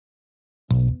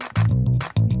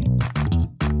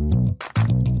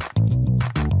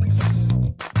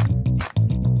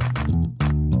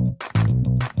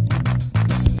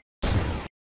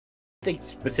think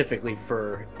specifically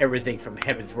for everything from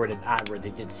Heavensward and onward, they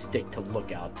did stick to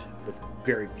Lookout with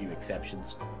very few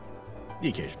exceptions. The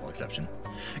occasional exception.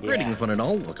 Yeah. Greetings, one and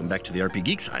all. Welcome back to the RP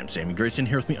Geeks. I'm Sammy Grayson,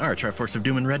 here with me, our Triforce of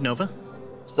Doom and Red Nova.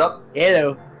 What's up?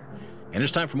 Hello. And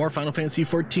it's time for more Final Fantasy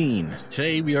XIV.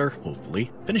 Today we are,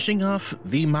 hopefully, finishing off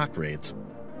the mock raids.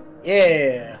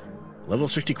 Yeah. Level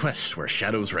 60 quests where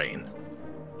shadows reign.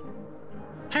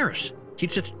 Harris,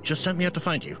 Keatsith just sent me out to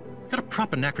find you. Got a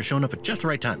proper knack for showing up at just the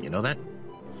right time, you know that?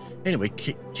 Anyway,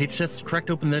 Keatsith cracked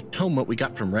open that tome what we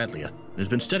got from Radlia, and has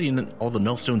been studying all the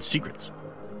Nullstone's secrets.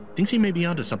 Thinks he may be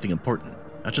onto something important,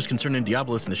 not just concerning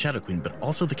Diablos and the Shadow Queen, but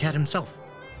also the cat himself.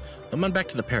 Come on back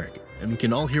to the Parrot, and we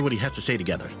can all hear what he has to say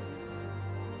together.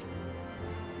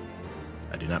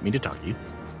 I do not mean to talk to you.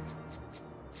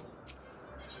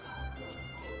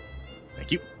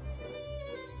 Thank you.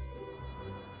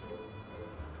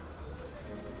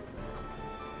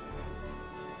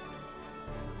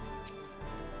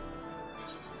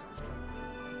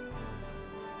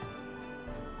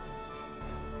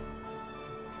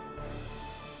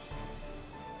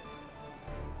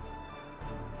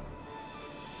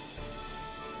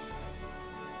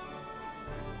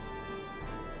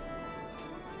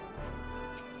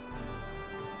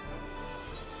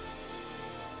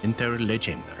 Enter the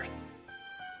chamber.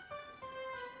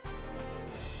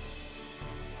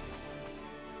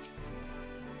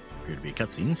 Appear to be a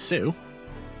cutscene, so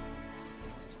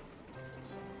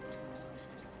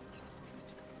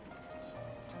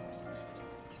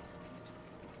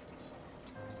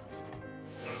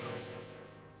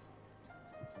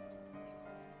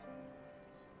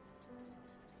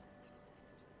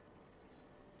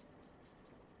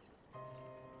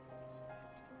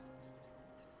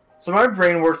So my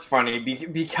brain works funny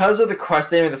because of the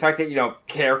quest name and the fact that, you know,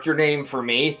 character name for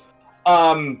me.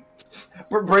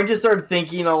 Brain just started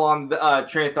thinking along the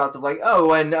train of thoughts of like,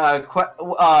 oh, and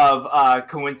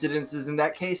coincidences in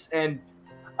that case. And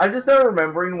I just started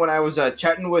remembering when I was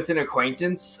chatting with an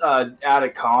acquaintance at a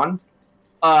con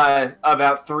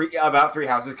about three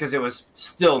houses, because it was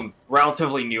still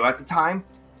relatively new at the time.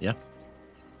 Yeah.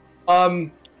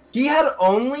 He had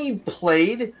only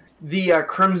played the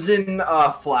Crimson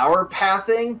Flower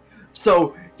pathing,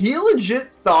 so he legit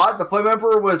thought the Flame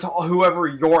Emperor was whoever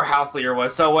your house leader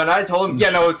was. So when I told him, yeah,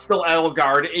 no, it's still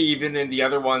Edelgard, even in the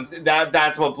other ones,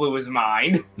 that's what blew his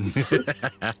mind.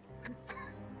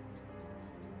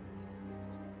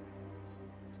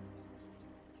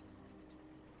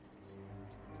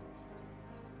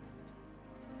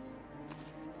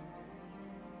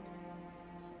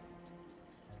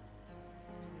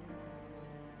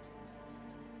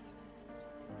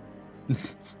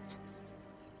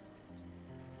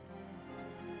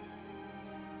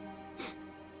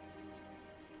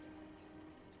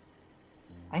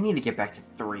 I need to get back to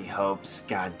 3 Hopes,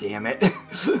 god damn it.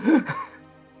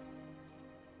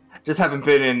 Just haven't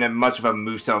been in much of a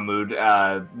Muso mood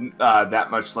that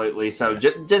much lately, so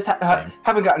just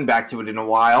haven't gotten back to it in a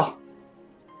while.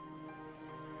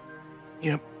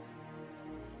 Yep.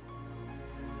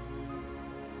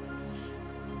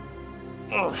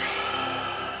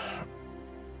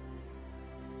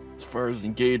 As far as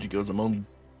engage goes, I'm only,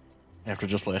 after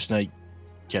just last night,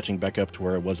 catching back up to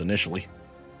where I was initially.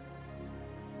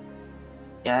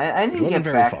 Yeah, I need to get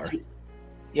back to...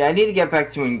 Yeah, I need to get back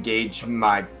to engage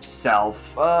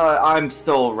myself. I'm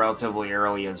still relatively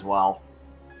early as well.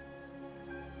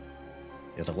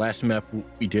 Yeah, the last map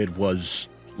we did was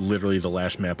literally the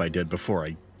last map I did before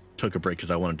I took a break because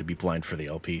I wanted to be blind for the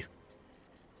LP.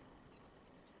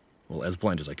 Well, as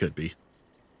blind as I could be.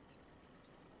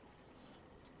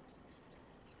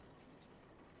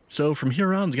 So from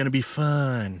here on, it's going to be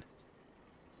fun.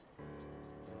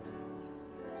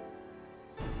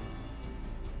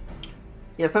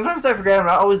 Yeah, sometimes I forget I'm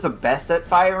not always the best at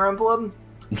Fire Emblem.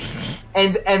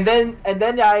 and then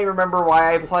I remember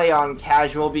why I play on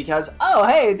casual, because oh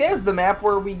hey, there's the map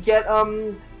where we get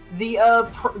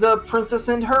the princess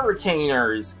and her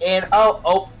retainers, and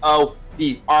oh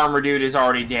the armor dude is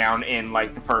already down in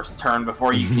like the first turn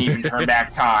before you can even turn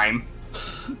back time.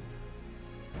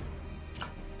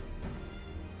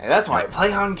 And that's why I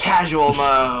play on casual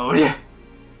mode. And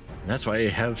that's why I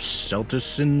have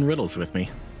Celtis and Riddles with me.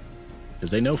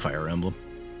 Because they know Fire Emblem.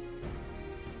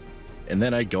 And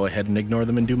then I go ahead and ignore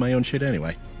them and do my own shit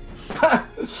anyway.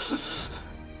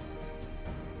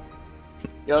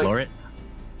 Floor it.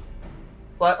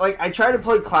 But like, I tried to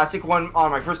play Classic 1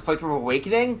 on my first playthrough of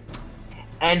Awakening,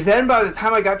 and then by the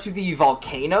time I got to the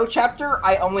Volcano chapter,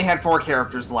 I only had 4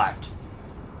 characters left.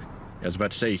 I was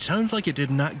about to say, sounds like it did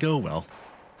not go well.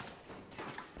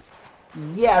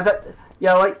 Yeah,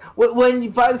 Yeah, like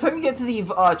by the time you get to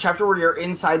the chapter where you're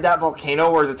inside that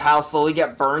volcano where the tiles slowly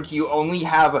get burned, you only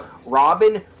have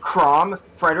Robin, Crom,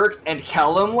 Frederick, and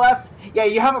Kellum left. Yeah,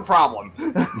 you have a problem.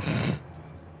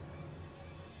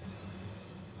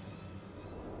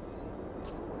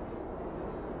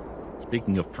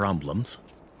 Speaking of problems.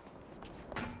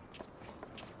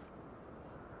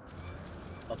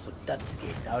 Also,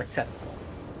 Dunscape, now accessible.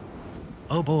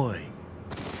 Oh boy.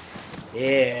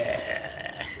 Yeah.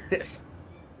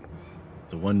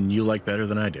 The one you like better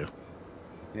than I do.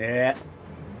 Yeah.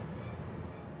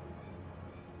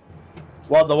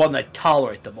 Well, the one I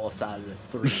tolerate the most out of the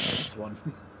three. This one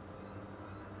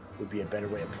would be a better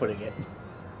way of putting it.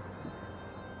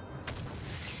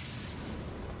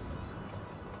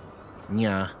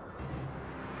 Yeah.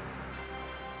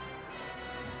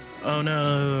 Oh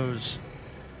noes.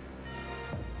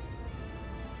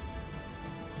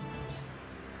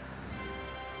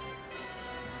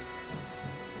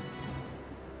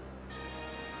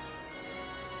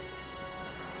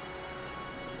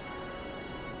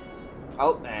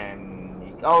 Oh,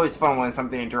 and always fun when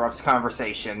something interrupts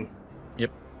conversation. Yep.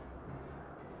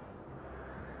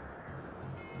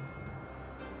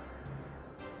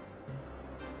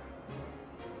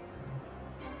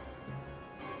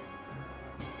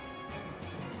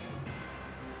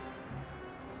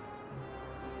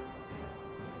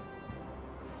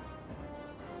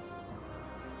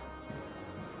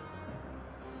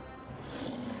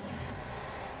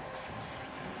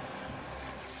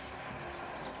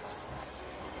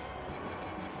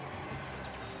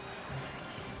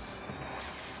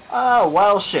 Oh,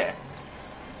 well, shit.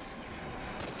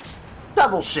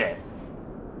 Double shit.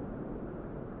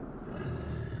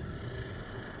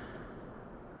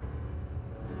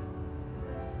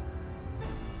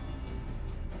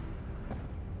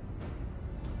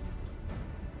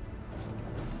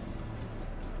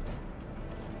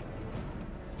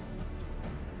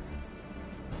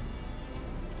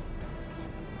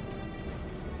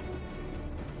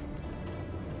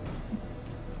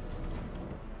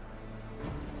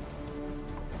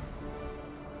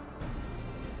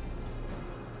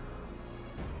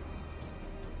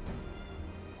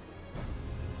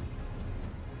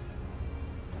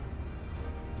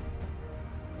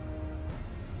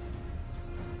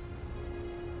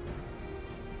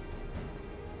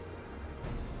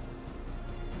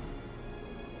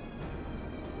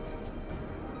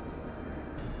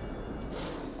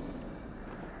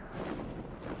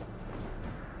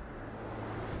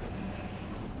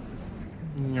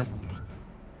 Yep.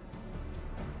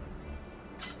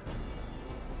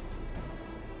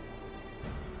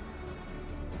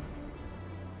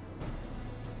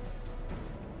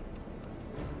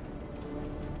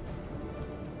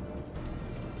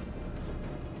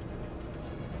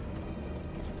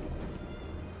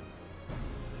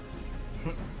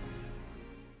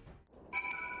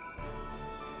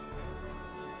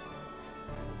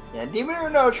 Yeah, Demon or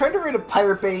no, trying to raid a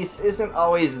pirate base isn't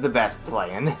always the best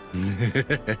plan.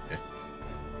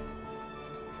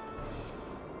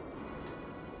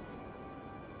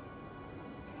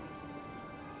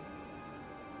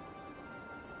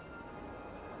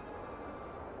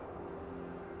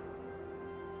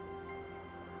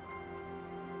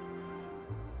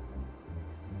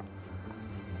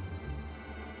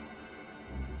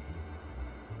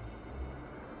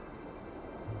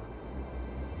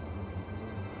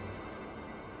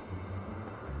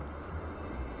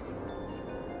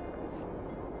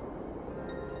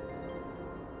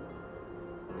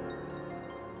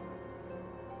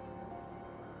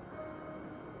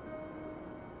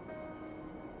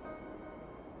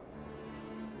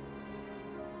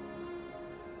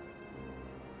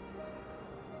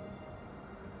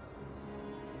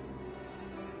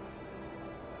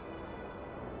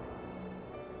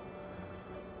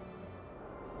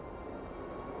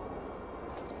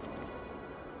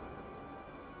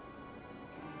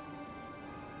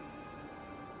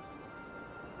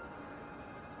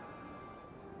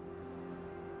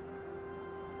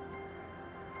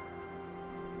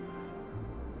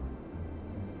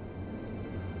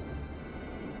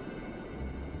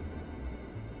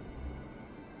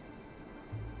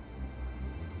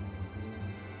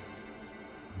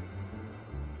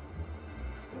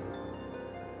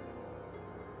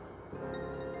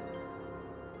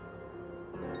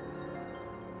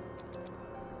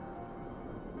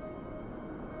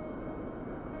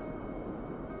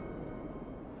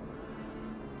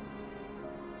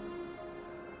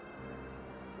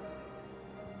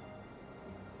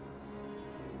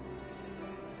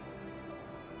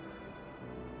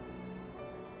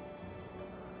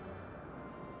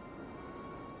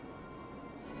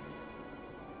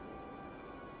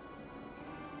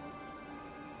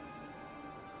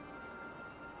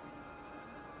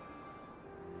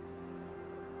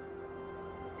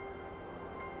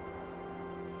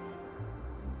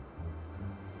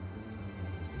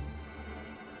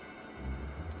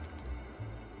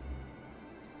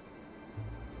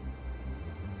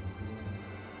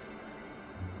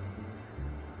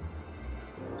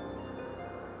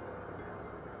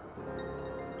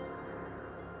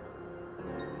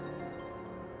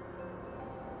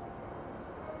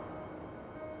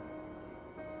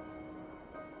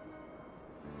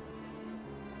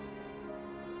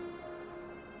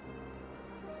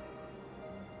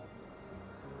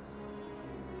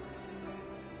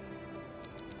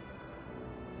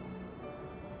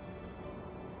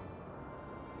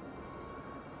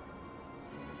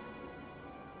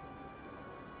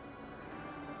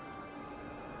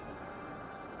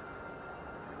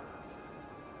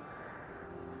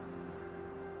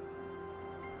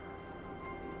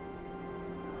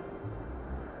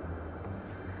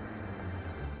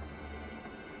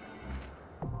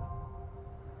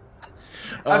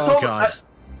 God.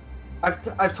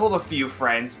 I've told a few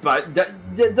friends, but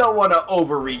don't want to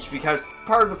overreach because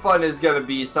part of the fun is going to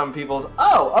be some people's,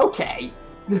 oh, okay.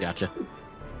 Gotcha.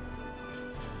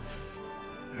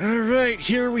 Alright,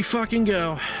 here we fucking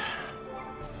go.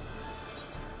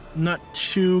 Not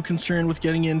too concerned with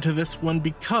getting into this one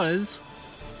because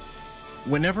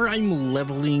whenever I'm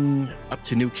leveling up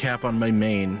to new cap on my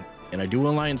main and I do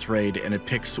Alliance raid and it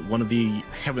picks one of the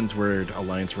Heavensward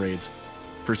Alliance raids,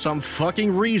 for some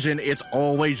fucking reason, it's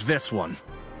always this one.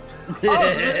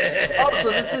 So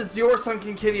this is your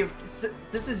sunken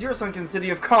city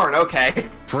of Karn. Okay.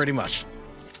 Pretty much.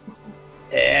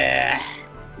 Yeah.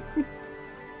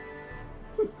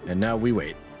 And now we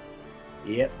wait.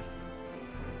 Yep.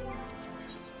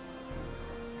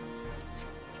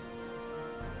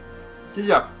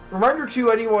 Yeah. Reminder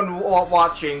to anyone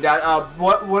watching that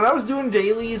when I was doing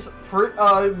dailies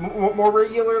more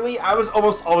regularly, I was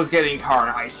almost always getting Karn.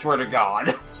 I swear to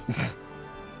God.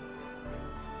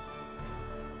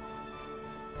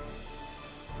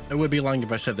 I would be lying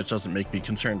if I said this doesn't make me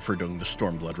concerned for doing the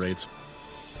Stormblood raids.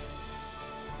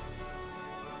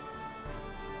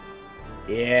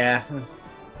 Yeah.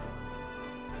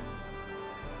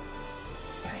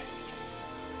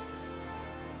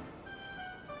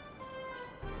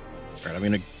 Alright, I'm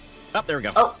gonna... Oh, there we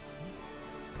go. Oh.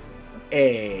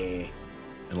 Hey.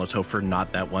 And let's hope for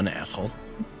not that one asshole.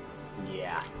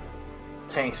 Yeah.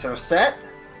 Tanks are set.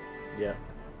 Yep.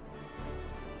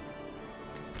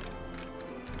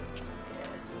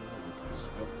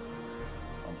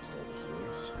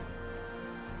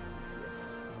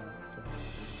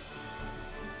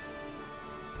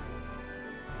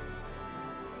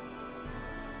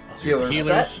 Healers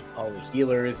set. All the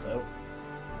healers. Oh.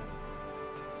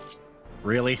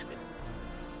 Really?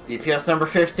 DPS number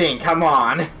 15. Come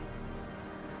on.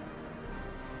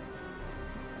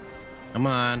 Come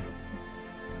on.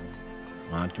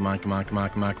 Come on. Come on.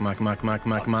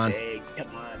 Come on.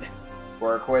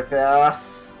 Work with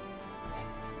us.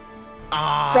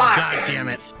 Oh, Fuck. God damn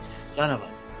it. Son of a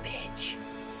bitch.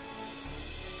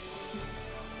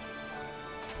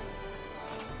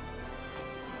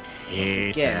 Hate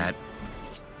Again. that.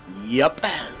 Yup.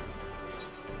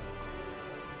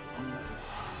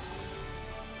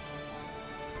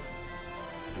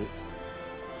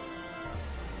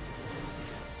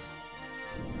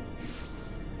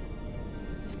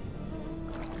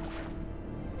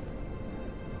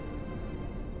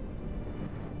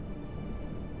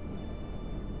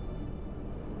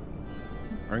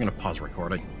 We're gonna pause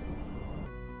recording.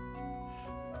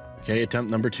 Okay, attempt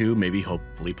number 2, maybe,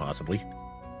 hopefully, possibly.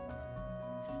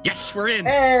 Yes, we're in!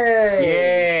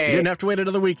 Hey! You didn't have to wait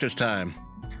another week this time.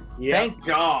 Yep. Thank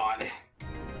God.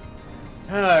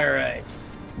 Alright.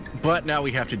 But now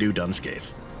we have to do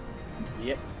Scaith.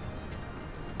 Yep.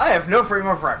 I have no frame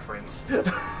of reference.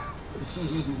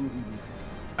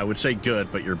 I would say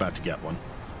good, but you're about to get one.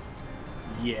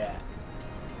 Yeah.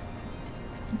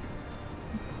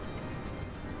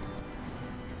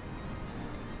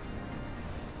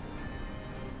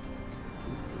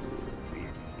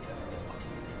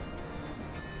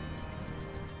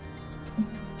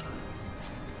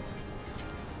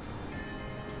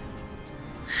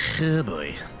 Oh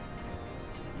boy.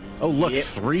 Oh look, Yep.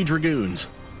 3 Dragoons.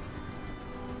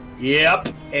 Yep.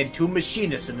 And 2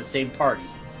 machinists in the same party.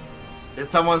 Did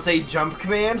someone say jump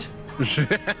command?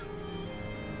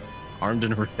 Armed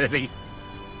and ready.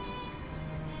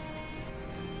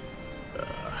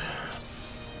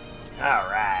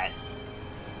 Alright.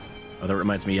 Oh, that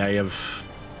reminds me, I have...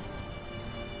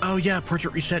 Oh yeah,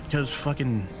 portrait reset because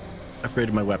fucking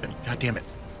upgraded my weapon. God damn it.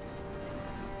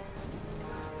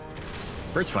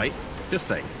 First fight, this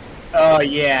thing. Oh,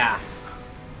 yeah.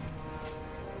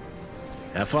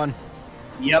 Have fun.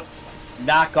 Yep.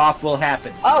 Knockoff will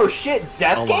happen. Oh shit,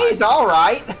 Death A lot. Gaze?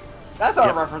 Alright. That's not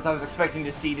Yep. a reference I was expecting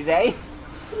to see today.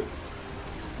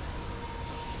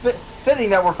 Fitting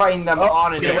that we're fighting them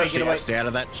on and get away, away. get away. Stay out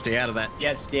of that, stay out of that.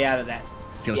 Yeah, stay out of that.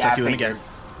 It's gonna Yeah, suck I you in figured. again.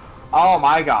 Oh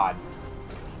my God.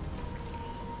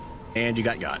 And you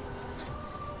got.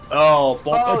 Oh, both.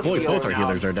 Oh, Oh boy, healer both our now.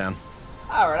 healers are down.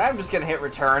 Alright, I'm just gonna hit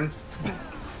return.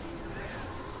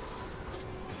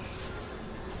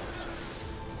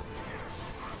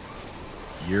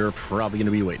 You're probably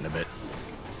gonna be waiting a bit.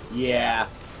 Yeah.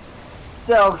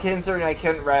 Still, considering I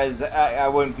couldn't I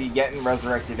wouldn't be getting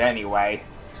resurrected anyway.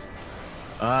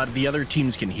 The other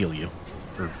teams can heal you.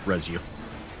 Or res you.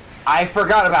 I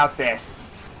forgot about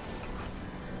this.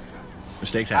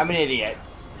 Mistakes I'm happen. an idiot.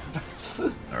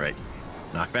 Alright.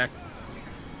 Knockback.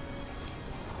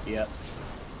 Yep.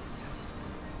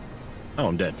 Oh,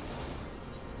 I'm dead.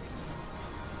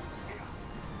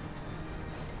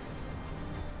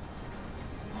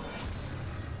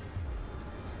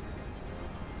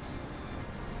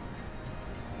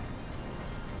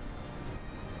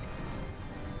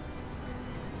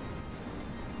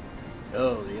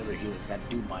 Oh, the other healers that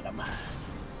do mind them.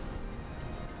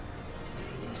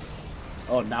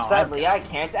 Oh, now Sadly, I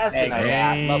can't estimate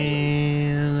that.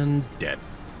 And dead.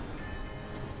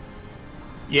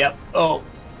 Yep. Oh.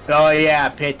 Oh, yeah.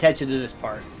 Pay attention to this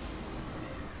part.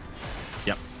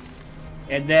 Yep.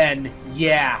 And then,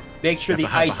 yeah, make sure You the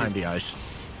have to hide ice behind is... the ice.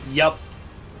 Yep.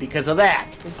 Because of that.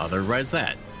 Otherwise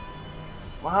that.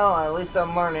 Well, at least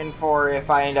I'm learning for if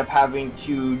I end up having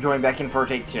to join back in for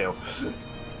take 2.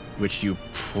 Which you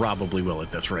probably will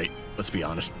at this rate. Let's be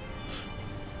honest.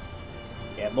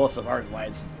 Yeah, most of our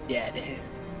lines is dead.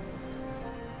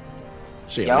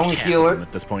 See, Yeah, at least only half healer- of them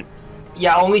at this point.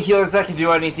 Yeah, only healers that can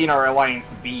do anything are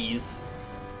Alliance Bees.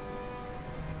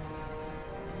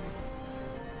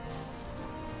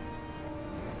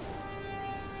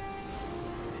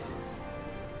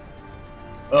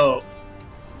 Oh.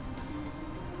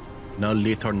 No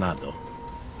le tornado.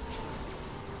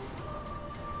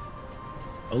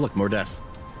 Oh look, more death.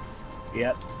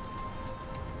 Yep.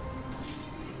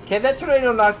 Can that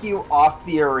tornado knock you off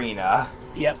the arena?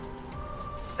 Yep.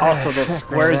 Also, those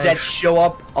squares that show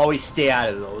up, always stay out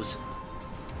of those.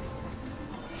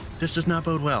 This does not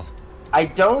bode well. I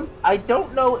don't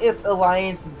know if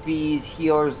Alliance B's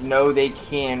healers know they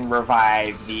can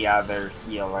revive the other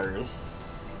healers.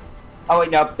 Oh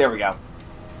wait, nope, there we go.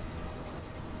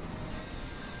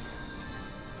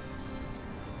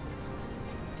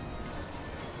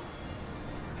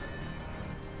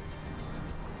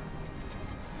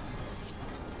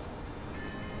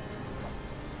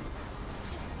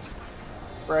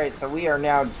 Right, so we are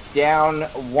now down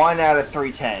 1 out of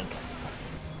 3 tanks.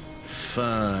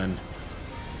 Fun.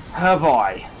 Oh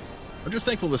boy. I'm just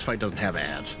thankful this fight doesn't have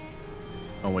ads.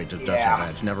 Oh wait, it does Yeah. have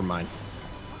ads. Never mind.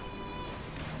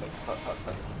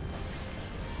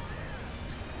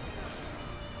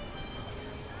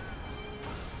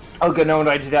 Oh good, no one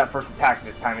died to that first attack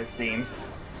this time, it seems.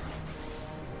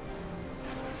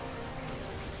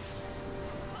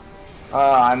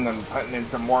 I'm gonna be putting in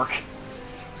some work.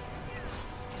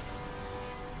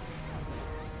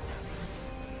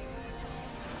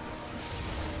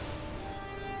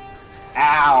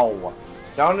 Ow!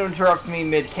 Don't interrupt me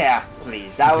mid-cast,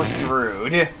 please. That was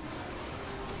rude.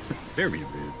 Very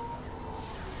rude.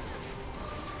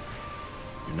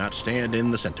 Do not stand in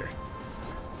the center.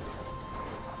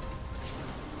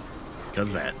 Because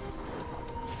of that.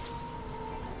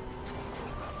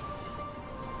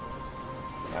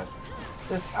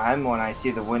 This time, when I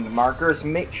see the wind markers,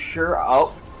 make sure...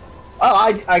 Oh,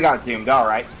 I got doomed.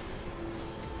 Alright.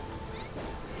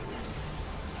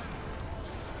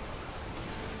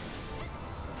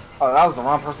 Oh, that was the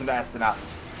wrong person to ask enough.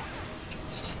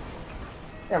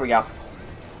 There we go.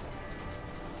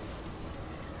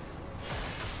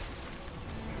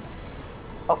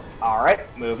 Oh, alright.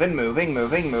 Moving. Did you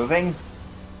make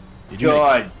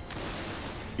Good. it?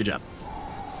 Good job.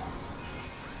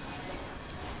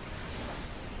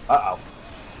 Uh-oh.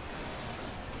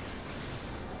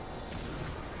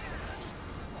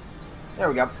 There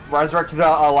we go. Resurrect the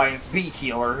Alliance B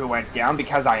healer who went down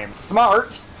because I am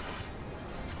smart.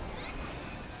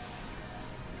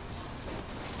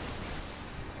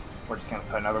 We're just gonna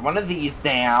put another one of these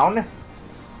down.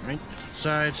 Right,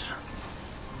 sides.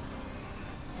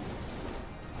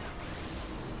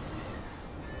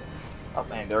 Oh,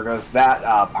 and there goes that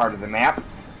part of the map.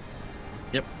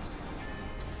 Yep.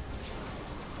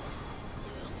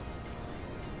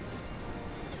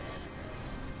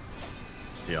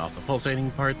 Stay off the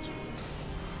pulsating parts.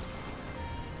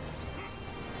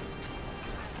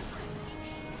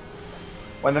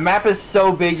 When the map is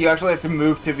so big, you actually have to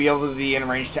move to be able to be in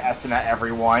range to Esena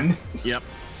everyone. Yep.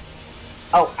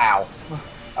 Oh, ow.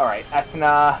 Alright,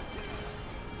 Esena.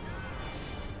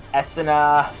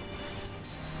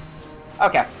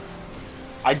 Okay.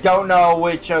 I don't know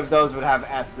which of those would have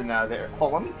Esena there.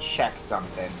 Hold on, let me check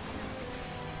something.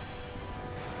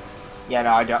 Yeah,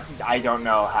 no, I don't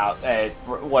know how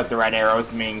what the red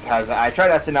arrows mean, because I tried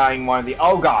Esenaing one of the...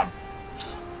 Oh, God.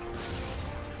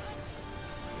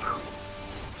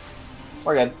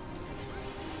 We're good.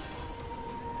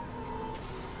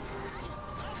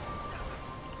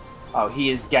 Oh, he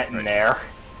is getting there.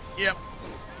 Yep.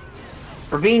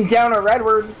 For being down at red,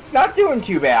 we're not doing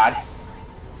too bad.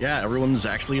 Yeah, everyone's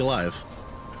actually alive.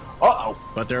 Uh-oh.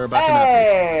 But they're about to not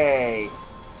Hey! be.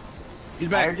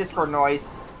 He's I heard back. Discord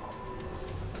noise.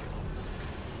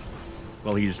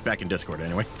 Well, he's back in Discord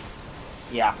anyway.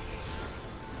 Yeah.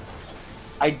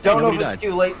 I don't know if nobody it's died.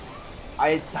 too late.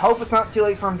 I hope it's not too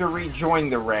late for him to rejoin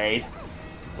the raid.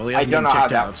 Well, he I hasn't don't been know how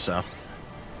kicked that- out, so.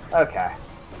 Okay.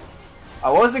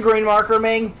 What was the green marker,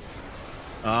 Ming?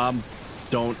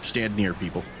 Don't stand near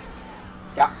people.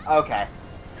 Yeah, okay.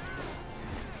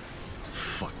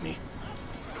 fuck me.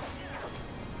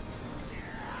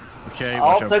 Okay, I'll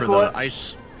watch out for take the one.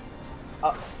 ice.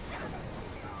 All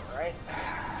right.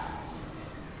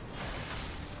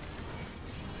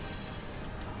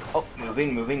 Oh,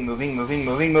 moving. No!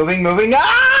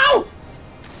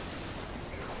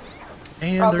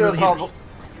 And Oh, there are the heaters.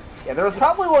 Yeah, there was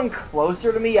probably one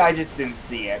closer to me. I just didn't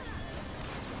see it.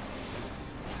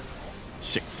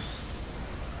 6.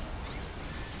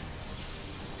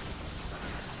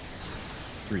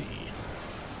 3.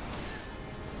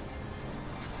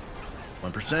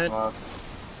 1%.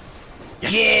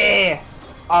 Yes. Yeah!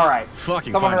 Alright.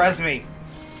 Fucking Someone finally. res me.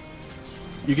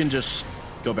 You can just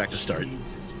go back to start. Jesus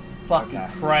fucking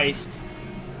Okay. Christ.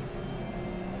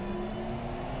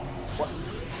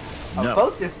 A No.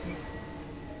 boat this.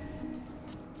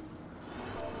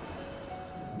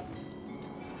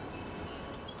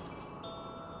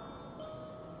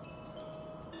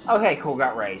 Okay, cool,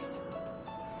 got raised.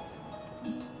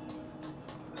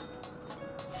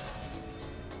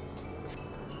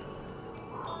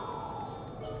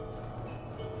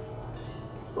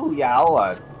 Ooh, yeah,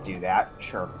 I'll do that,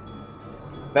 sure.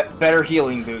 Better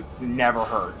healing boots never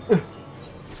hurt.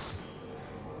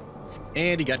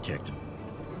 And he got kicked.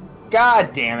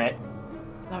 God damn it.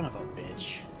 Son of a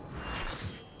bitch.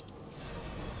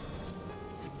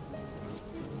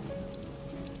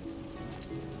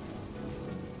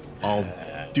 I'll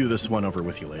do this one over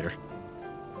with you later.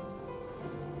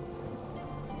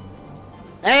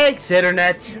 Thanks,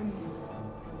 Internet.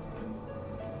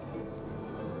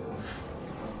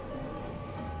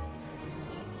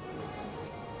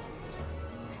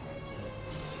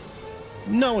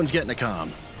 No one's getting a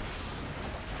comm.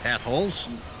 Assholes.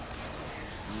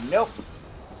 Nope.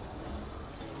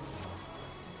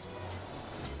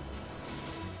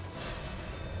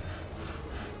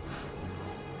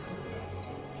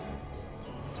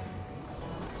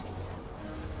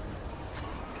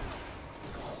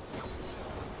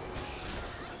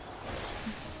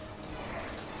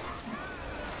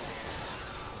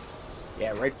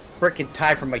 Yeah, right frickin'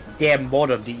 time for my damn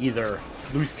modem to either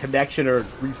lose connection or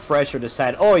refresh or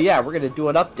decide, oh yeah, we're gonna do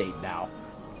an update now.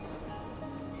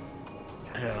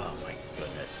 Oh my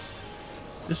goodness.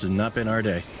 This has not been our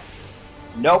day.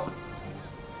 Nope.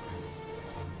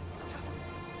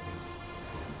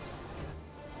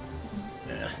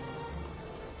 Yeah.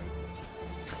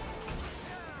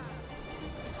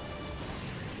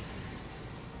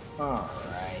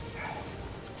 Alright.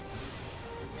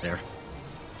 There.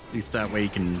 At least that way you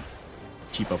can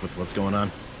keep up with what's going on.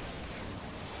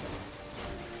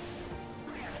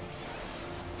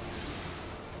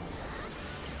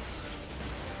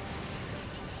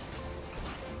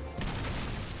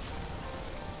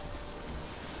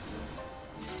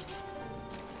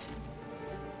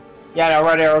 Yeah, no,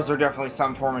 red arrows are definitely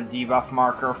some form of debuff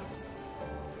marker.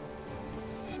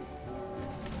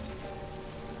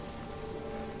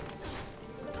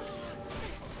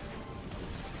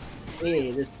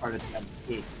 Hey, this part of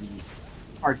the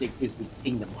part that gives me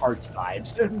Kingdom Hearts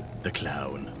vibes. The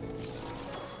clown.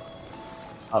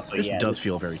 Also, This yeah, does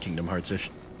feel very Kingdom Hearts-ish.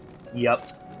 Yep.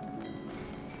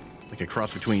 Like a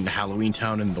cross between Halloween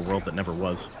Town and the world that never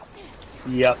was.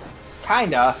 Yep.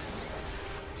 Kinda.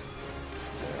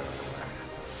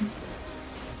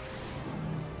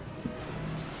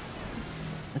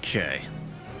 Okay.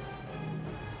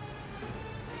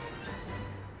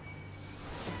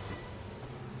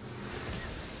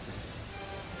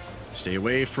 Stay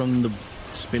away from the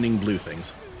spinning blue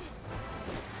things.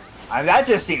 That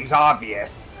just seems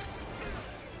obvious.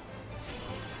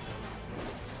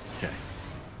 Okay.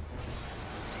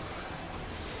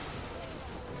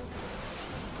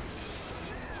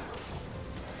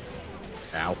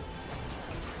 Ow.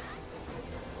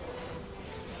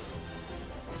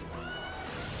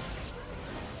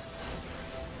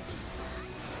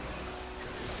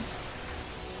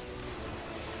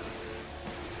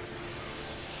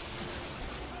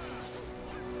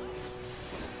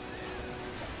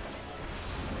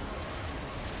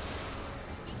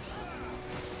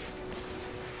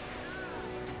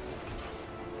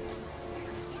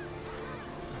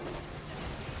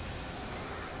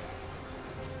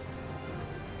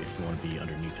 If you want to be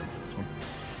underneath him for this one.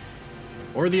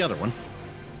 Or the other one.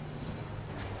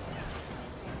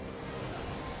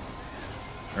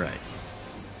 Alright.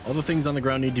 All the things on the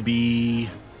ground need to be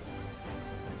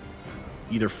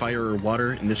either fire or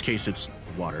water. In this case, it's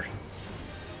water.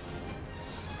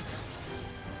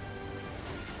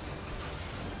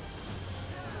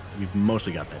 We've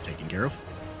mostly got that taken care of.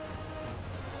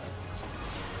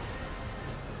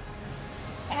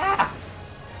 Ah!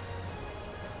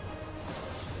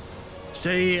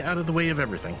 Stay out of the way of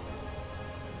everything.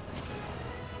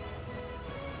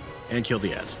 And kill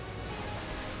the ads.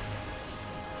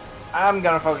 I'm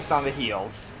gonna focus on the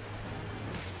heals.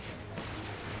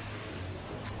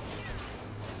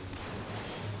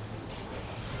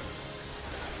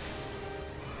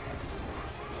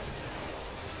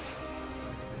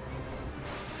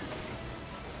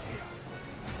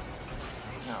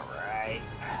 Alright.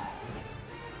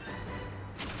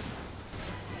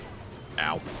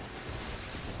 Ow.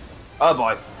 Oh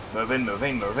boy. Moving,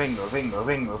 moving, moving, moving,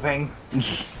 moving, moving.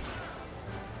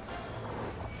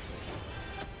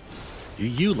 Do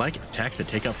you like attacks that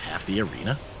take up half the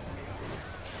arena?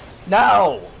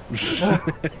 No! Did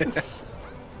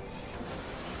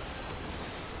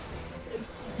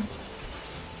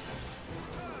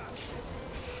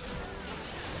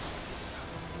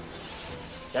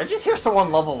I just hear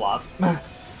someone level up?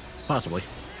 Possibly.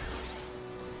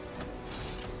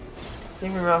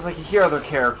 Didn't even realize I could hear other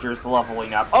characters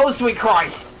leveling up. Oh, sweet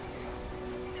Christ!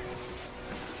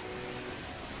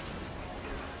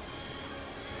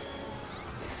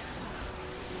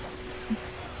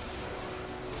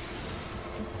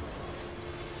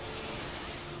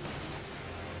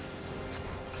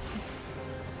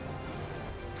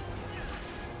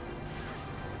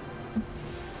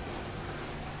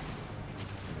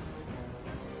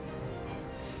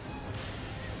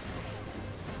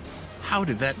 How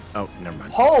did that... Oh, never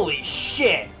mind. Holy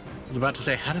shit! I was about to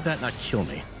say, how did that not kill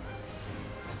me?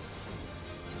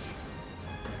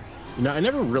 You know, I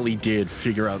never really did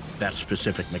figure out that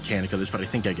specific mechanic of this, but I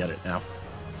think I get it now.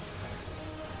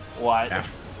 What?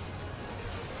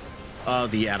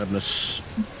 The Adamus,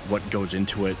 what goes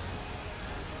into it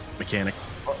mechanic.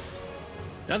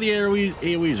 Now the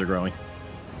AoEs are growing.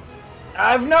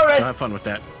 I've noticed! So have fun with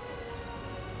that.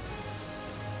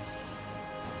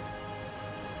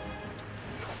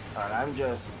 Alright, I'm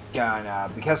just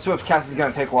gonna... Because Swiftcast is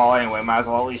gonna take a while anyway, might as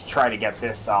well at least try to get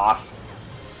this off.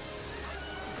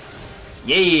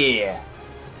 Yeah!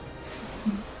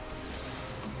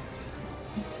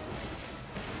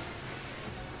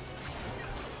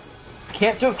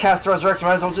 Can't Swiftcast Resurrect,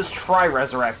 might as well just try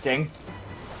Resurrecting.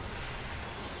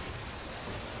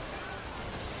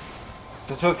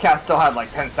 Because Swiftcast still had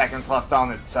like 10 seconds left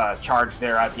on its charge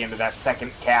there at the end of that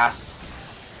second cast.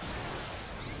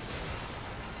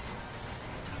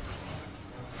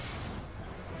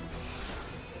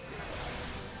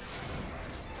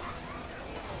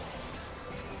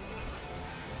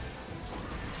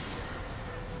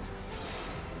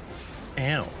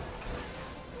 Ow.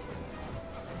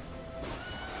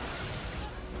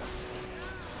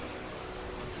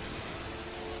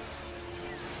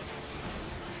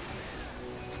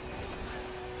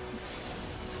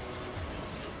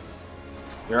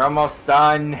 You're almost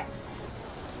done.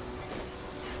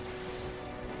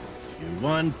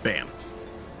 2-1, bam.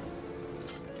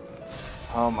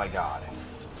 Oh my god.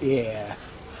 Yeah.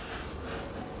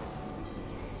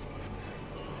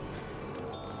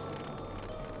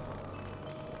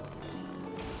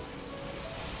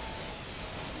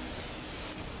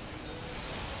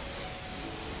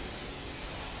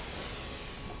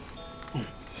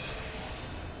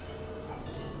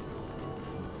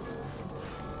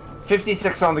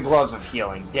 $56 on the gloves of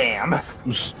healing. Damn.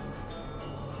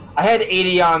 I had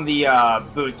 80 on the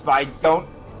boots, but I don't.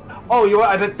 Oh, you know what?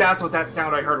 I bet that's what that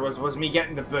sound I heard was me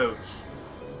getting the boots.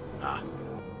 Ah.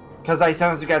 Because I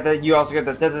sometimes got the. You also get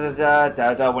the da da da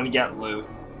da da when you get loot.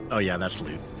 Oh yeah, that's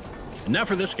loot. And now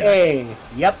for this guy. Hey,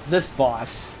 yep, this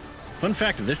boss. Fun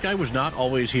fact, this guy was not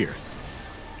always here.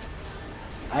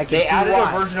 I can They see added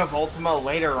why. a version of Ultima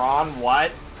later on.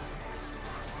 What?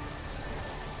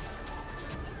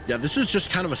 Yeah, this is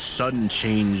just kind of a sudden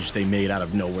change they made out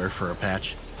of nowhere for a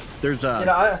patch. There's a You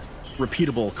know,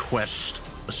 repeatable quest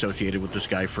associated with this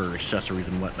guy for accessories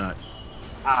and whatnot.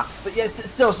 but yes,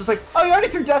 still, it's just like, oh, you already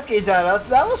threw Death Gaze at us.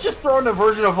 Now let's just throw in a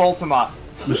version of Ultima.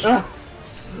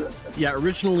 Yeah,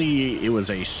 originally it was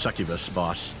a succubus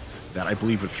boss that I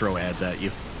believe would throw ads at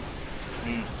you.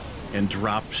 And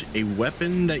dropped a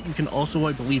weapon that you can also,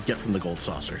 I believe, get from the gold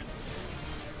saucer.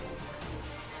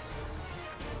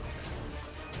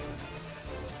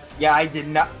 Yeah, I did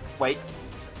not. Wait.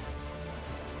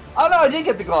 Oh no, I did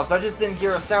get the gloves. I just didn't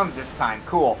hear a sound this time.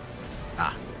 Cool.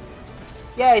 Ah.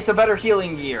 Yay, so better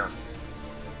healing gear.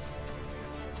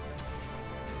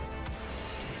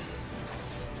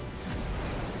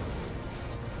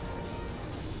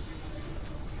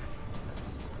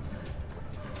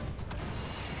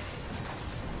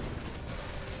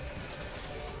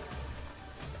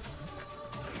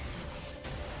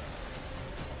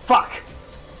 Fuck!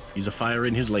 He's a fire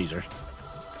in his laser.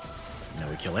 Now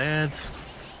we kill ads.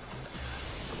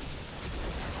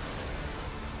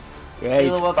 Yeah,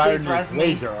 he's Heal up, firing please, his res me.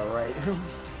 laser, alright.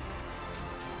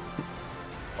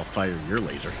 I'll fire your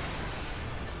laser.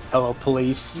 Hello,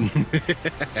 police.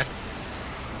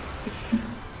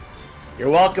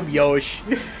 You're welcome, Yosh.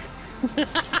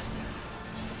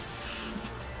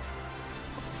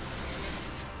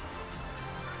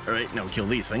 Alright, now we kill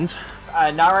these things.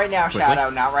 Not right now, Quickly.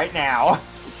 Shadow. Not right now.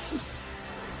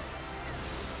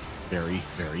 Very,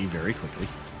 very, very quickly.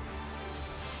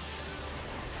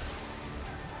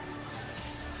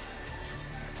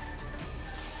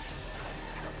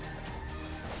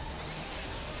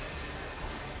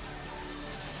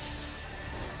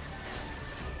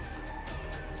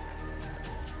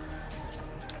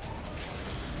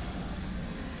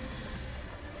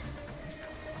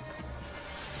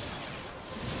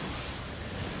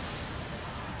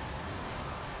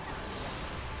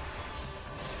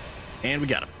 And we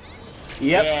got him.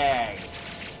 Yep. Yay.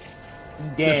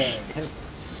 Dead.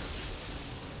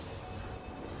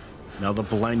 Now the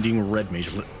blinding red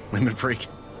mage limit break.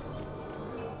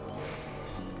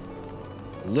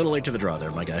 A little late to the draw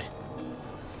there, my guy.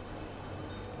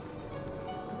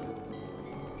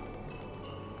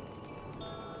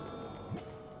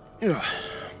 Ugh.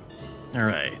 All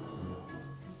right.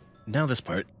 Now this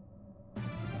part.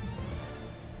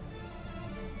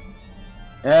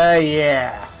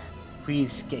 Yeah.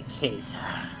 Please get Scaith.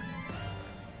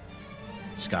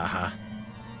 Skaha.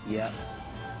 Yep.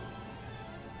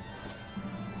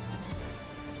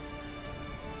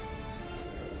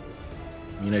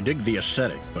 I mean, I dig the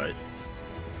aesthetic, but...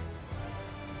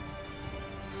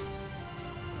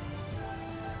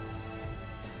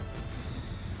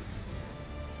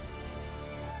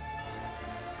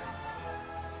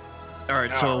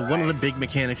 Alright, so one of the big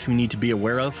mechanics we need to be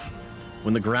aware of,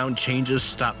 when the ground changes,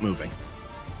 stop moving.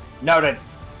 Noted.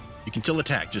 You can still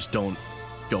attack, just don't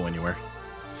go anywhere.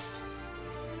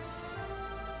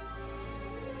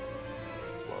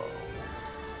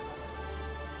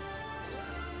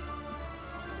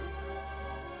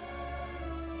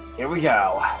 Here we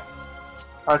go.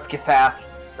 Alright, Scaith,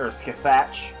 or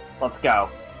Scaithach. Let's go.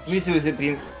 Misu is it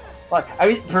being... Look, I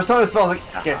mean, Persona spells like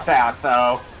Scaith,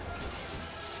 though.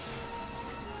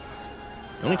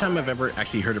 The only time I've ever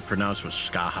actually heard it pronounced was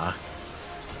Skaha,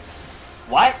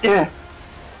 What?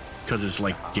 because it's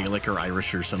like Gaelic or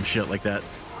Irish or some shit like that.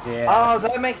 Yeah. Oh,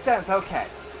 that makes sense. Okay.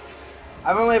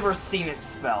 I've only ever seen it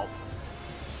spelled.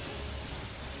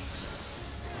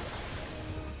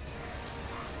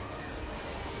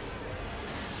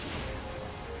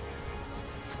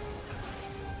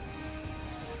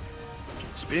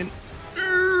 Spin.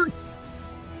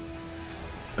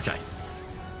 Okay.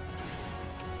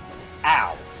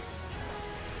 Ow.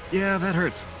 Yeah, that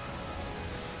hurts.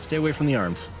 Stay away from the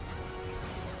arms.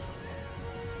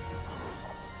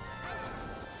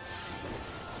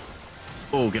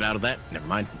 Oh, get out of that. Never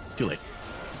mind. Too late.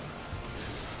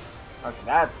 Okay,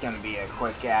 that's gonna be a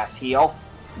quick ass heal.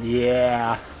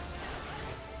 Yeah.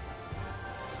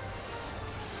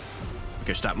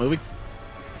 Okay, stop moving.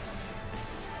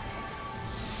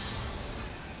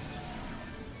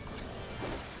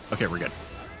 Okay, we're good.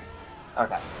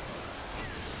 Okay.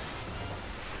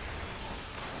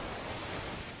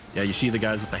 Yeah, you see the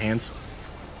guys with the hands?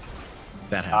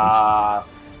 That happens.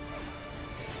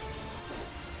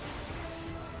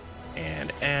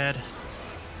 And add.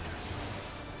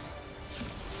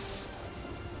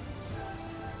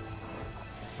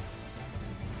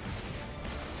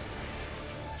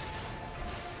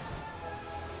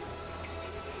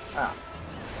 Oh.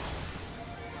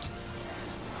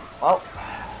 Well.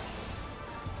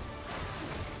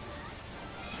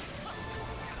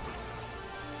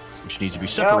 Which needs to be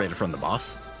separated from the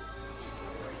boss.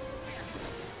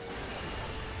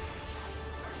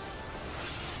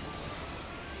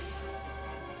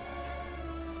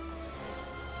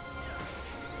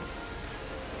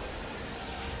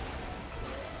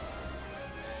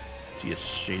 See a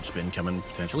shade spin coming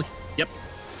potentially. Yep.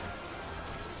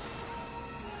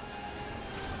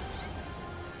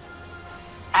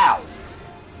 Ow.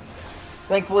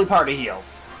 Thankfully, party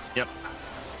heals. Yep.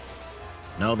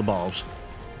 Now the balls.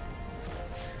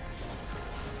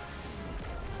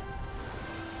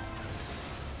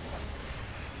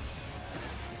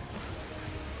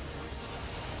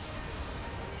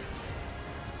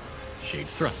 Shade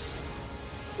thrust.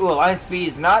 Ooh, Alliance B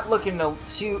is not looking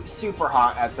super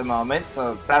hot at the moment,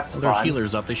 so that's Well, their fun.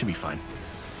 healer's up. They should be fine.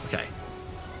 Okay.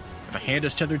 If a hand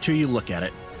is tethered to you, look at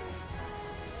it.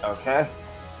 Okay.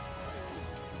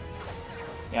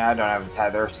 Yeah, I don't have a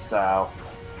tether, so...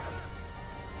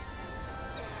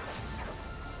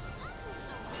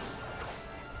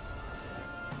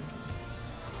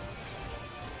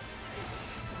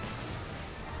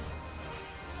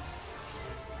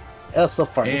 Yeah, so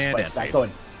far, this And fight's not F-face.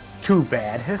 going too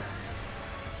bad.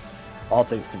 All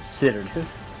things considered.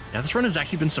 Yeah, this run has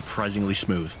actually been surprisingly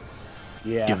smooth.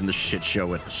 Yeah. Given the shit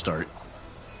show at the start.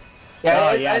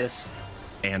 Yeah,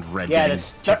 And Red getting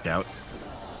checked out.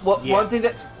 Well, one thing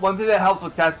that helped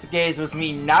with that gaze was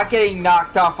me not getting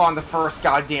knocked off on the first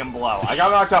goddamn blow. I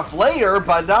got knocked off later,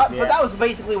 but but that was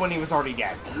basically when he was already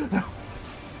dead.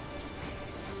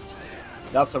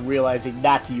 Also realizing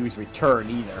not to use return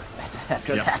either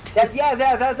after that.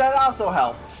 That also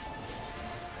helped.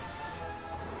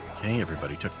 Okay,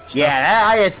 everybody took stuff. Yeah,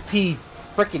 that ISP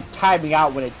freaking timing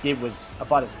out when it did was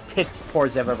about as piss poor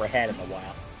as I've ever had in a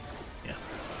while. Yeah.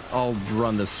 I'll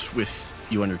run this with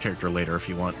you on your character later if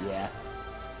you want. Yeah.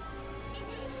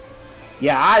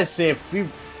 Yeah, honestly, if we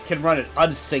can run it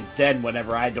unsynced then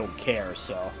whenever, I don't care,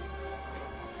 so.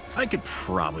 I could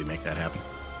probably make that happen.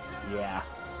 Yeah.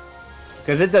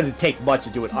 Because it doesn't take much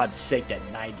to do it unsynced at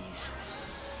 90s.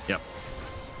 Yep.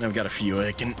 And I've got a few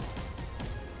I can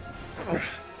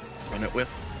run it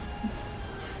with.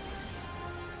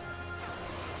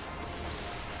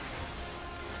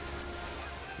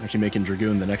 Actually making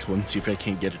Dragoon the next one, see if I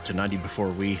can't get it to 90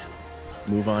 before we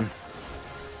move on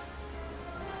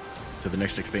to the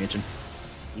next expansion.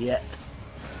 Yeah.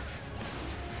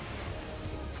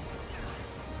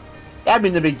 I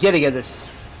mean, the beginning of this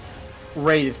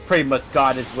raid is pretty much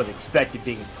gone as what expected,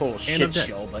 being a total shit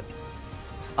show, but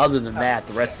other than that,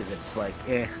 the rest of it's like,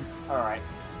 eh. Alright.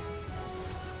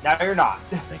 Now you're not.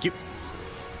 Thank you.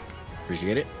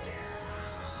 Appreciate it.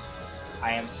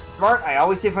 I am smart. I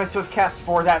always save my swift cast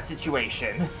for that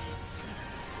situation.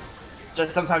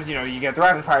 Just sometimes, you know, you get the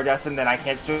rapid fire dust and then I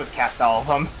can't swift cast all of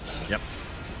them. Yep.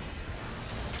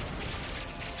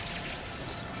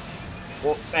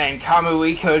 Well, and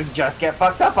Kamui could just get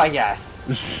fucked up, I guess.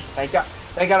 Thank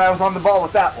God I was on the ball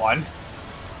with that one.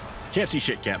 Can't see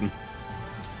shit, Captain.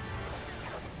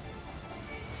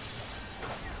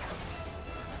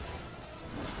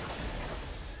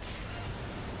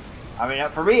 I mean,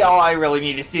 for me, all I really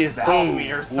need to see is the health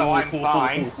meter, so I'm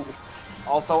fine.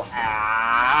 Also,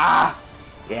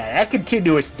 Yeah, that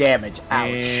continuous damage. Ouch.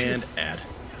 And add.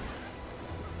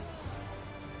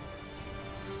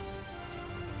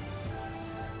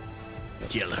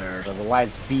 Kill her. So the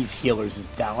Alliance B's healers is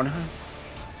down.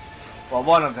 Well,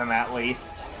 one of them at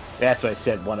least. That's what I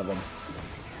said, one of them.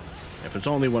 If it's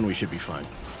only one, we should be fine.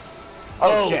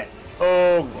 Oh shit.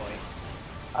 Oh boy.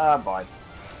 Oh boy.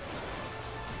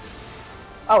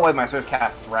 Oh wait, my swift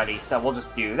cast is ready, so we'll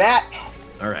just do that.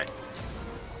 Alright.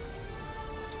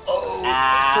 Oh,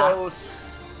 close.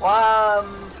 Come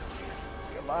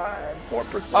on,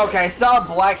 4%. Okay, I saw a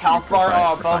black health bar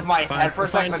above fine, my we're fine, head for we're a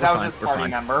second, fine, but that we're was just fine, we're party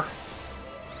fine. member.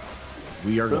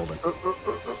 We are golden.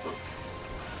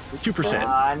 2%.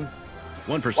 On.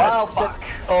 1%. Well, fuck.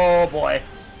 Oh boy.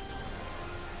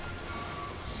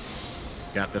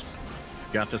 Got this.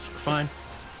 Got this. We're fine.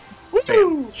 Woo!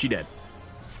 Bam. She dead.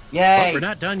 Yay. But we're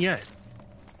not done yet.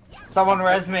 Someone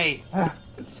res me.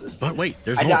 But wait,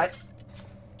 there's I more. died.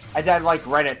 I died like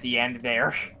right at the end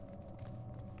there.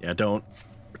 Yeah, don't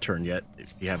return yet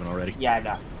if you haven't already. Yeah,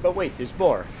 no. But wait, there's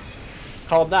more.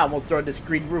 Call now, we'll throw this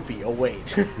green rupee. Oh wait.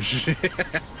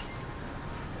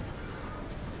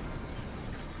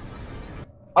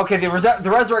 Okay, the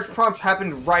resurrect prompt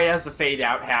happened right as the fade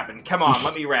out happened. Come on,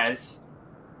 let me res.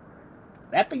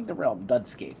 Mapping the realm, done,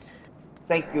 Scaith.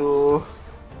 Thank you.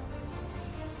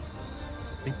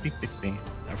 Bing, bing, bing, bing.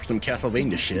 Now for some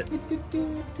Castlevania shit.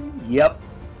 Yep.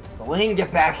 Celine,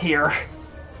 get back here.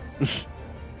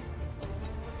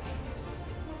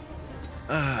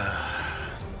 Alright.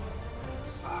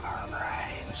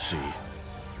 Let's see.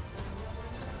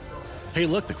 Hey,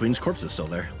 look, the Queen's corpse is still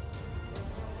there.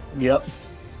 Yep.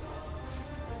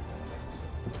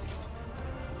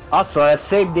 Also, that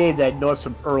same name that I noticed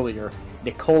from earlier,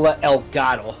 Nicola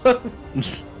Elgato.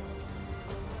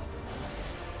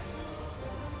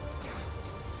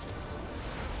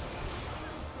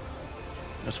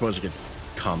 I suppose you could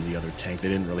calm the other tank. They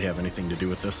didn't really have anything to do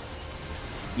with this.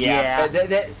 Yeah.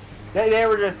 They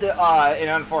were just an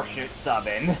unfortunate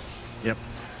sub-in. Yep.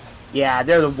 Yeah,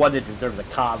 they're the one that deserve the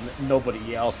calm.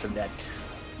 Nobody else in that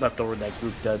leftover in that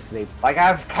group does. They Like,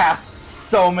 I've cast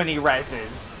so many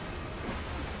reses.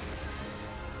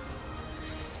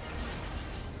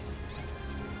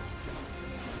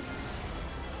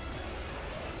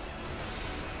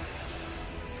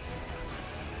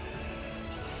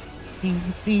 Kill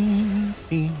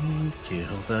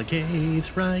the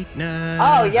gates right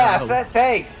now. Oh yeah,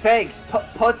 thanks.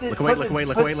 Put the Look away.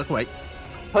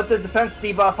 Put the defense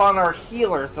debuff on our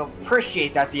healers. So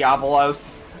appreciate that,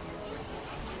 Diabolos.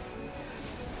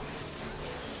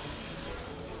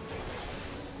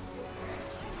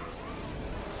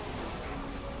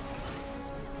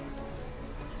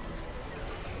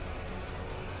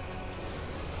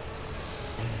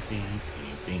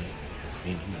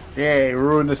 Yay,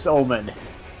 ruinous omen.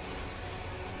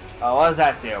 Oh, what does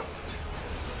that do?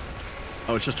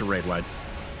 Oh, it's just a raid wide.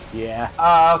 Yeah.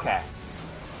 Oh, okay.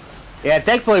 Yeah,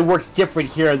 thankfully it works different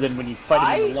here than when you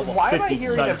fight in the level why 50 am I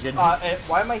hearing dungeon.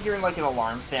 why am I hearing like an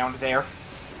alarm sound there?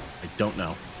 I don't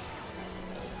know.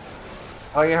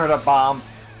 Oh, you heard a bomb,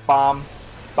 bomb,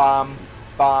 bomb,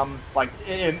 bomb, like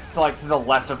to the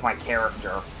left of my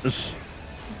character.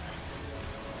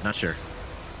 Not sure.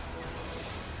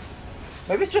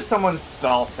 Maybe it's just someone's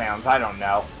spell sounds. I don't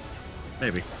know.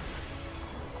 Maybe.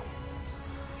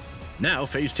 Now,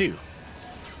 phase 2.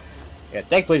 Yeah,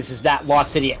 thankfully this is not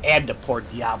Lost City and the Port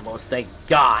Diablos, thank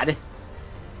God.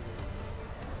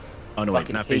 Oh, no, wait,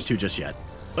 Fucking not phase 2 just yet.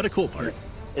 But a cool part.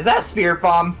 Is that a spirit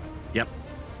bomb? Yep.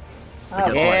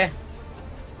 Oh, Guess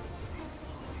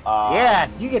Yeah. Yeah,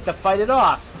 you get to fight it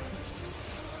off.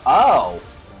 Oh.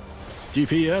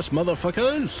 DPS,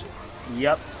 motherfuckers!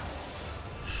 Yep.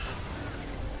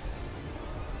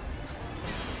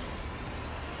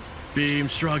 Beam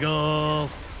struggle!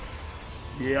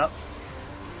 Yep.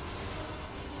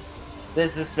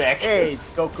 This is sick. Hey, it's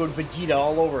Goku and Vegeta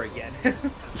all over again.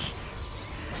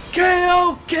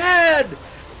 KO Ken!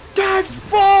 Times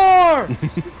 4!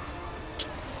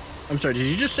 I'm sorry, did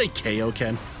you just say KO,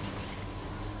 Ken?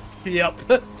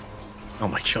 Yep. Oh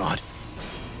my god.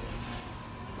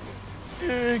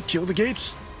 Kill the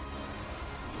gates.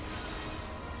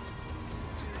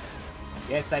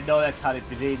 Yes, I know that's how it's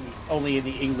been only in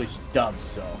the English dub,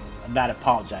 so I'm not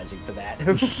apologizing for that.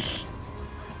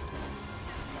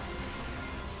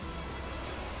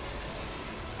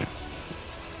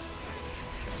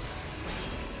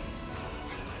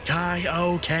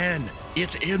 Ken.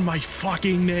 It's in my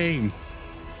fucking name.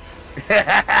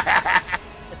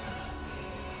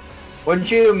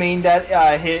 Wouldn't you mean that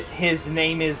his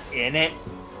name is in it?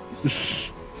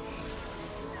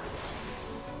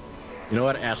 You know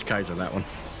what? Ask Kaiser that one.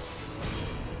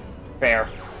 Fair.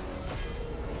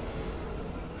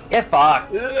 Get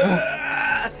fucked.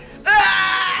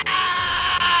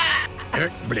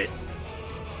 Blit.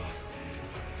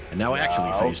 And now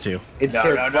actually phase 2.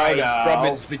 Insert no, Brian no.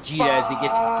 Grumman's Vegeta as he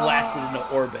gets blasted into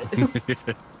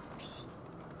orbit.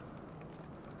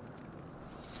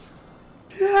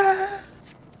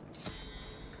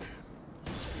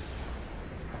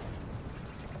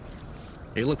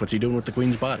 Hey, look, what's he doing with the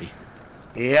queen's body?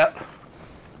 Yep.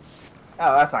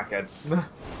 Oh, that's not good.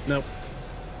 Nope.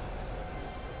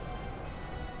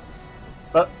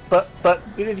 But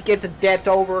we didn't get to dance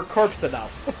over a corpse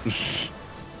enough.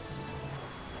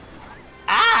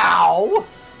 Ow!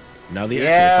 Now the Yeah.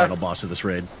 actual final boss of this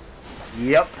raid.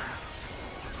 Yep.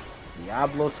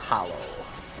 Diablos Hollow.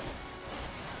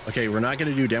 Okay, we're not going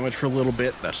to do damage for a little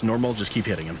bit. That's normal. Just keep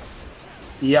hitting him.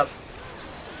 Yep.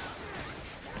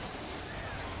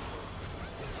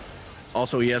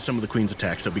 Also, he has some of the queen's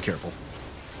attacks, so be careful.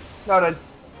 Noted.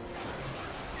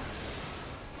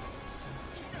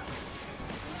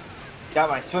 Got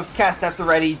my swift cast at the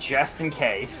ready just in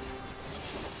case.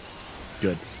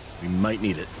 Good. We might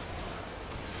need it.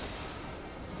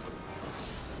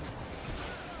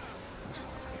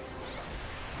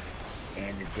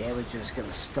 And the damage is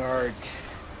gonna start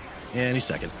Any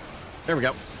second. There we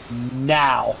go.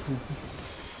 now.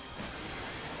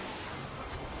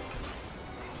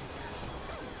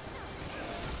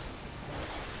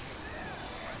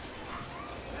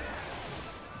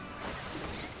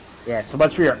 Yeah, so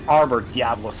much for your armor,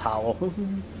 Diablos Hollow.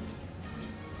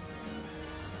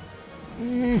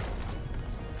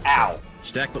 Ow.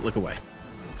 Stack, but look away.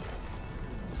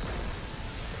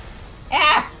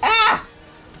 Ah! Ah!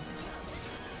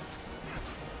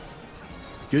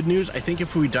 Good news, I think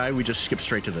if we die, we just skip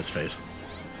straight to this phase.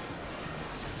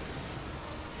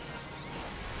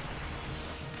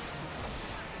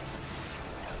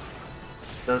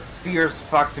 Those spears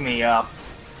fucked me up.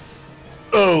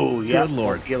 Oh, yeah. Good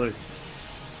lord. Healers.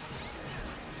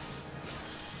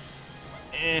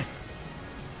 Eh.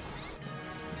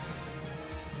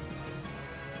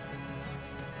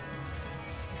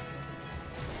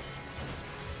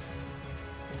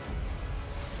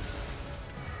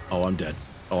 Oh, I'm dead.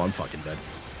 Oh, I'm fucking dead.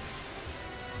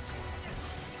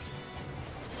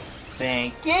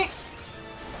 Thank you.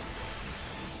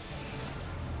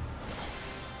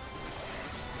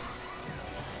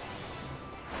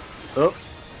 Oh.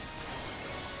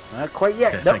 Not quite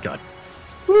yet. Okay, Nope. thank God.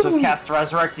 So cast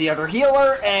Resurrect the other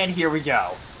healer, and here we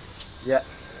go. Yeah.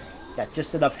 Got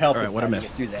just enough health All right, to what a get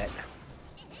miss. through that.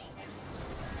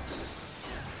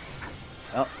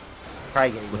 Oh.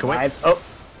 Probably getting Look away. revived. Oh.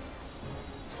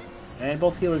 And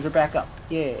both healers are back up.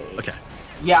 Yay. Okay.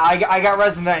 Yeah, I got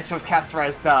res and then I swift cast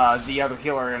res the other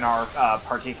healer in our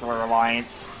particular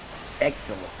alliance.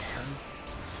 Excellent.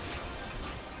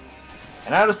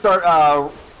 And I'm gonna start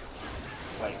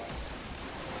wait.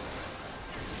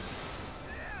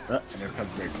 And there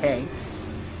comes their tank.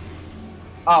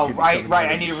 Oh, right,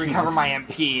 I need to recover my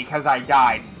MP because I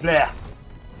died. Blech.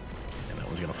 And that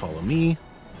one's gonna follow me.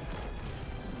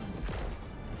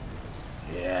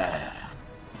 Yeah.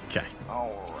 Okay.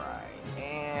 Alright,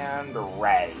 and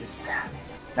res.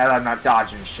 Now that I'm not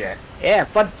dodging shit. Yeah,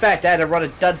 fun fact, I had to run a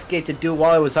Dunscaith to do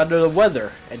while I was under the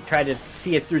weather and try to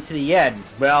see it through to the end.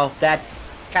 Well, that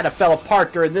kind of fell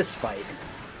apart during this fight.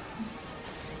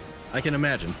 I can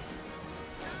imagine.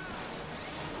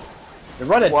 The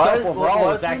run itself overall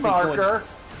was was the actually marker?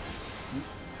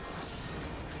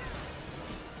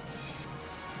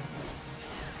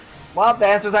 Well, the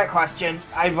answer to that question.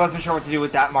 I wasn't sure what to do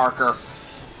with that marker.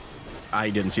 I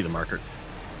didn't see the marker.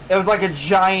 It was like a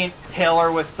giant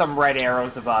pillar with some red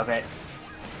arrows above it.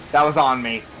 That was on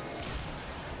me.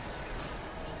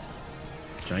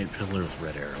 Giant pillar with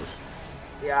red arrows.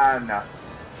 Yeah, I don't know.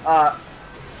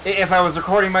 If I was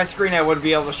recording my screen, I would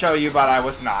be able to show you, but I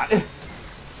was not.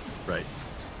 Right.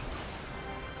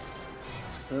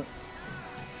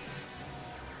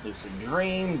 Lucid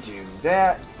Dream, do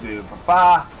that. Boo ba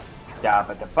ba. Da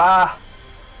ba da ba.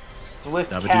 Swift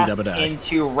cast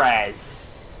into res.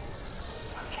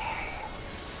 Okay.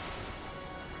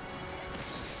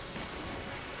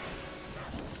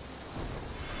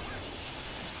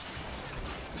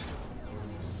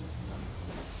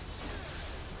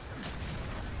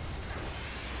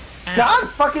 God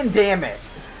fucking damn it.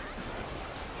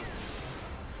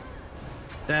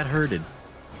 That hurted.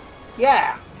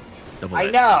 Yeah. Double I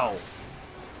edge. know.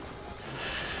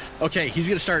 Okay, he's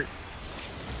gonna start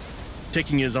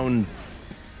taking his own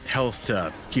health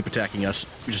to keep attacking us.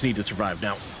 We just need to survive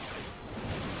now.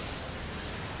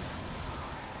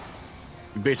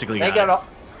 We basically They got all.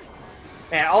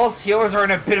 Man, all us healers are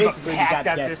in a bit of a Basically, pact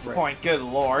at desperate. this point. Good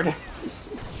lord.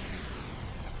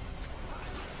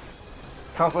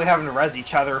 Constantly having to res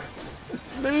each other.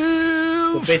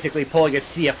 So move. basically pulling a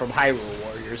Sia from Hyrule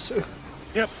Warriors.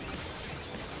 Yep.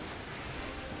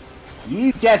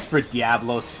 You desperate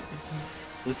Diablos.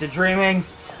 Lucid Dreaming.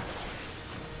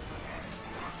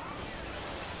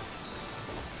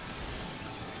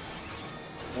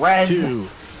 Res. 2,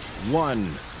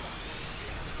 1.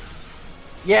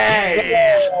 Yay!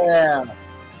 Yeah.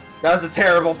 That was a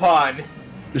terrible pun.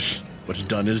 What's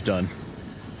done is done.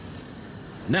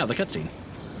 Now the cutscene.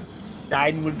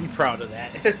 Dyden would be proud of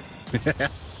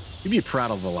that. You'd be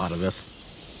proud of a lot of this.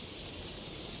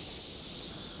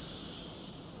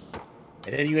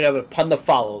 And then you would have a pun to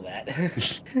follow that.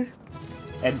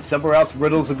 And somewhere else,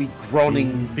 Riddles would be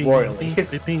groaning royally.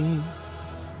 Get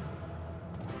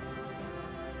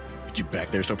you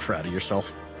back there so proud of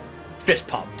yourself. Fist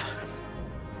pump.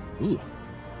 Ooh.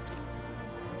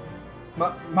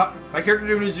 My character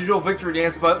doing his usual victory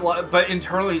dance, but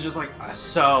internally he's just like,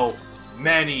 so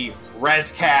many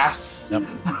res casts. Yep.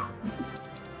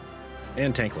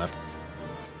 And tank left.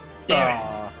 Damn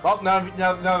it. Well, none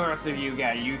of the rest of you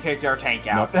got it. You kicked our tank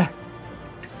out. Nope.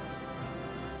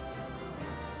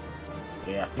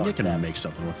 Yeah. I think I can make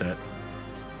something with that.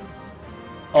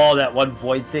 Oh, that one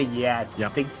void thing? Yeah, I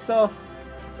Yep. think so.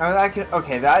 I can,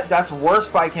 okay, that's worse,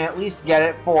 but I can at least get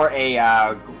it for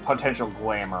a potential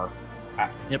glamour.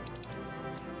 Yep.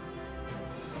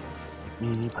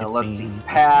 Let's see.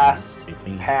 Pass.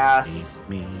 Pass.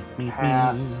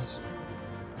 Pass.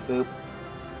 Boop.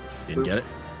 Didn't get it.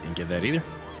 Didn't get that either.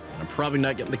 And I'm probably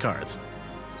not getting the cards.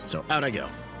 So out I go.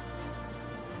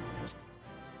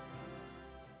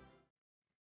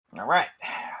 All right.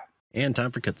 And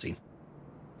time for cutscene.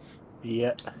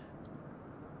 Yeah.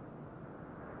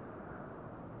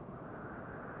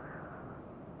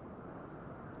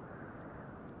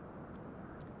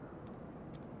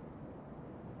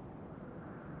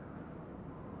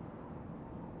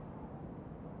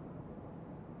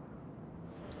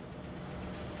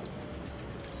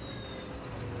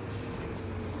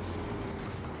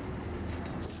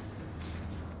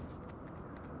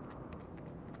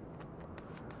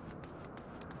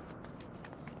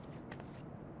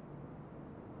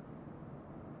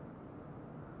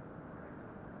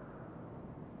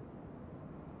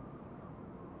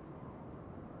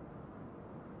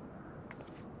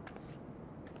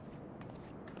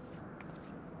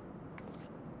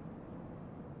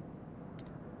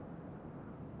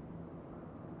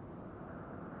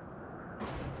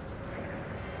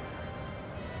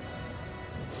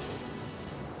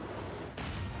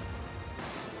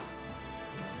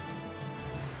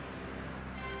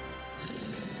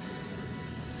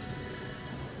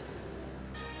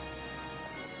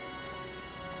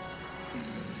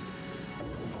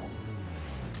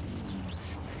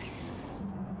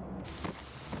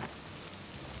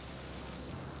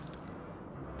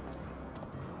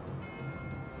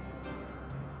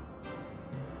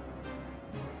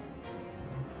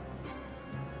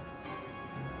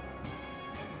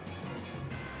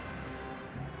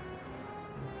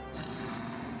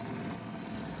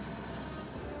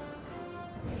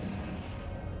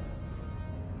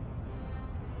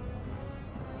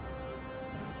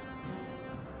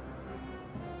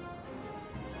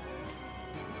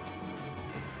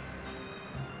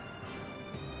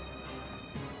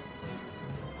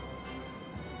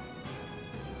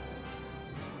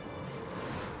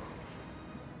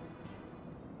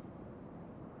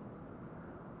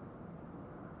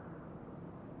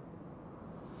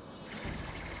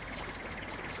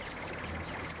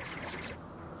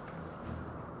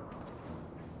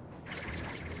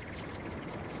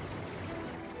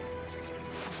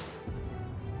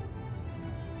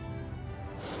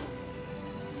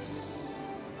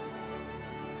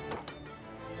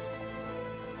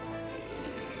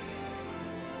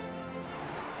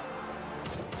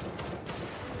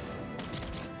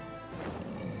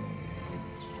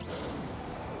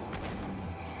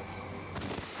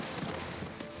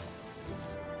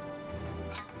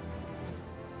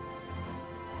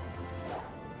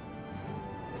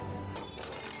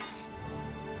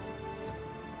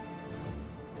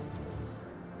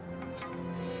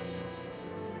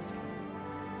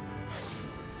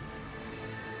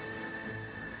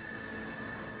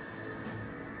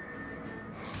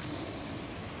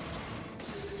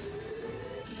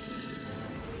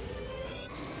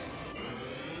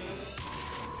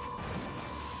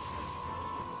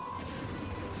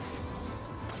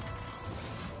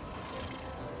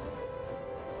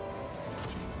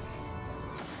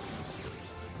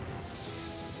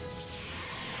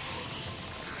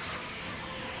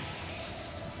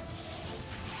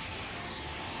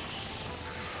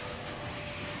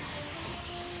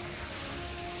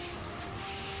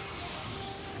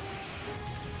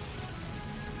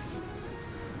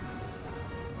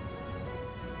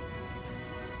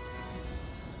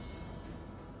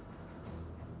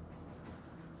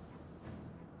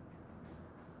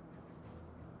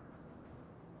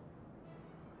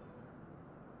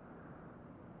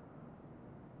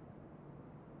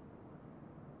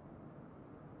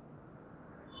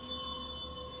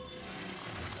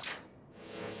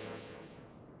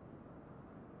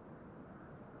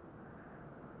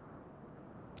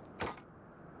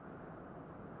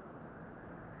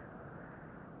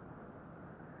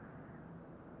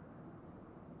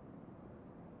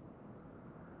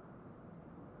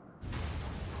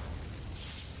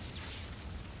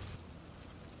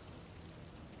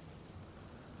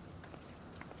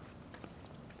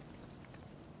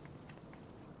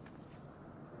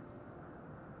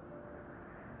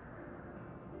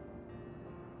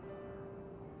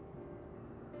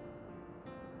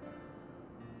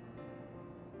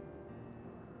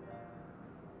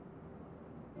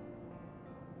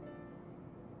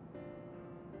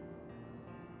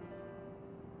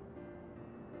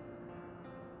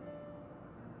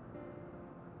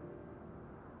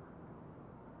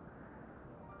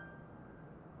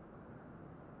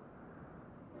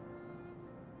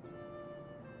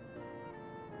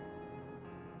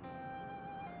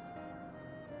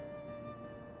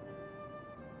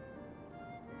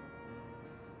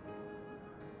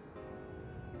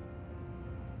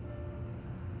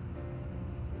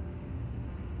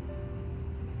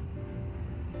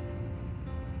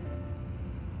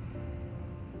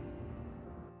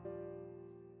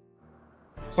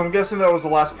 So I'm guessing that was the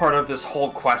last part of this whole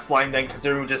quest line then,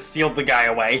 considering we just sealed the guy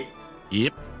away.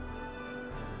 Yep.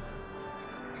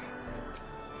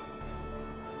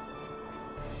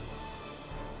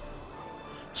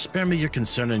 Spare me your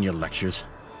concern and your lectures.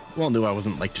 You all knew I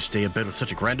wasn't like to stay abed with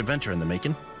such a grand adventure in the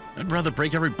making. I'd rather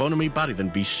break every bone in my body than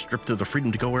be stripped of the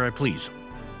freedom to go where I please.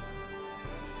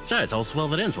 Besides, all's well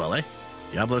that ends well, eh?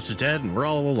 Diablos is dead and we're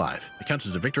all alive. It counts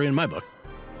as a victory in my book.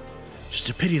 Just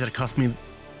a pity that it cost me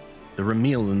the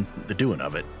Ramil and the doing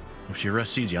of it. Hope she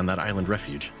rests easy on that island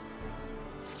refuge.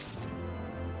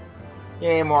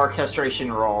 Yay, more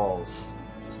orchestration rolls.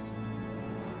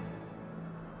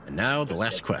 And now the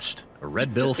last quest. A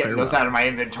red bill Just getting farewell. those out of my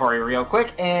inventory real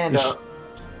quick, and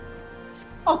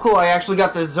oh cool, I actually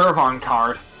got the Zervon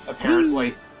card,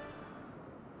 apparently.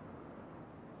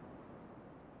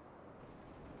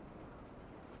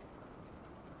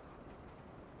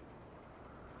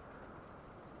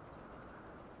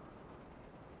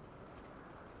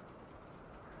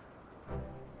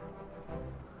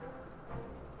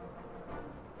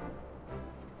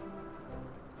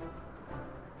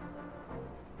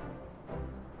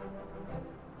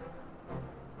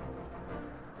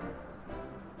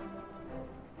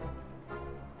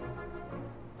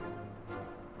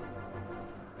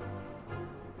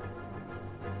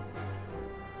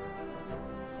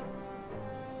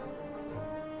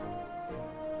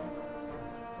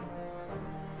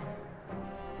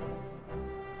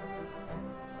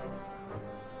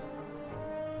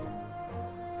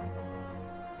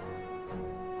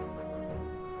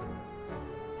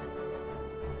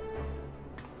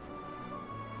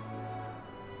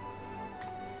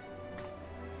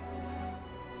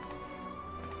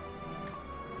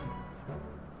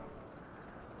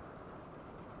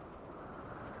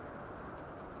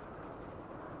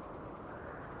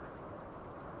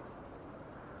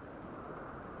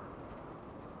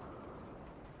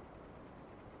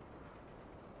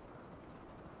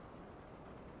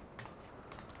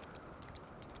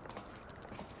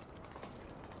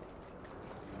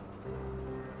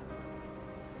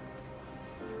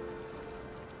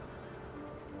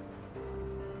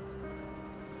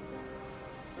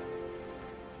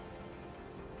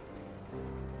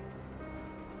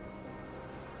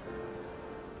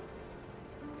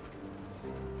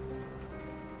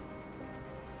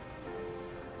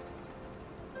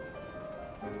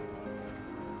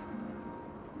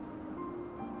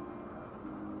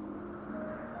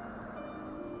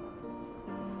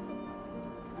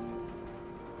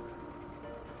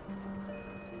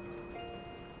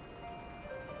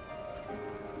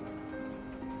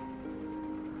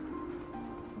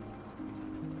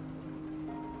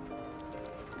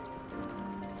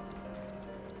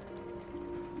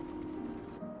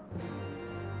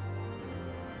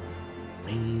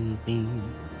 Maybe.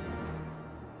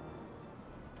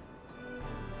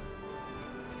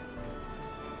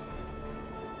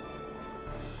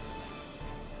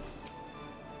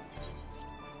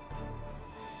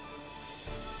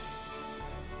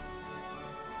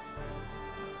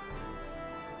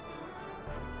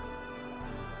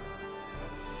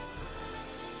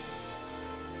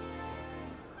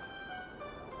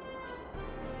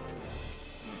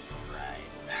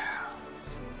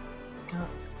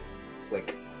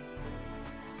 Click.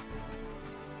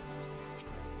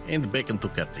 And the bacon to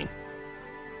cutscene.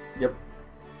 Yep.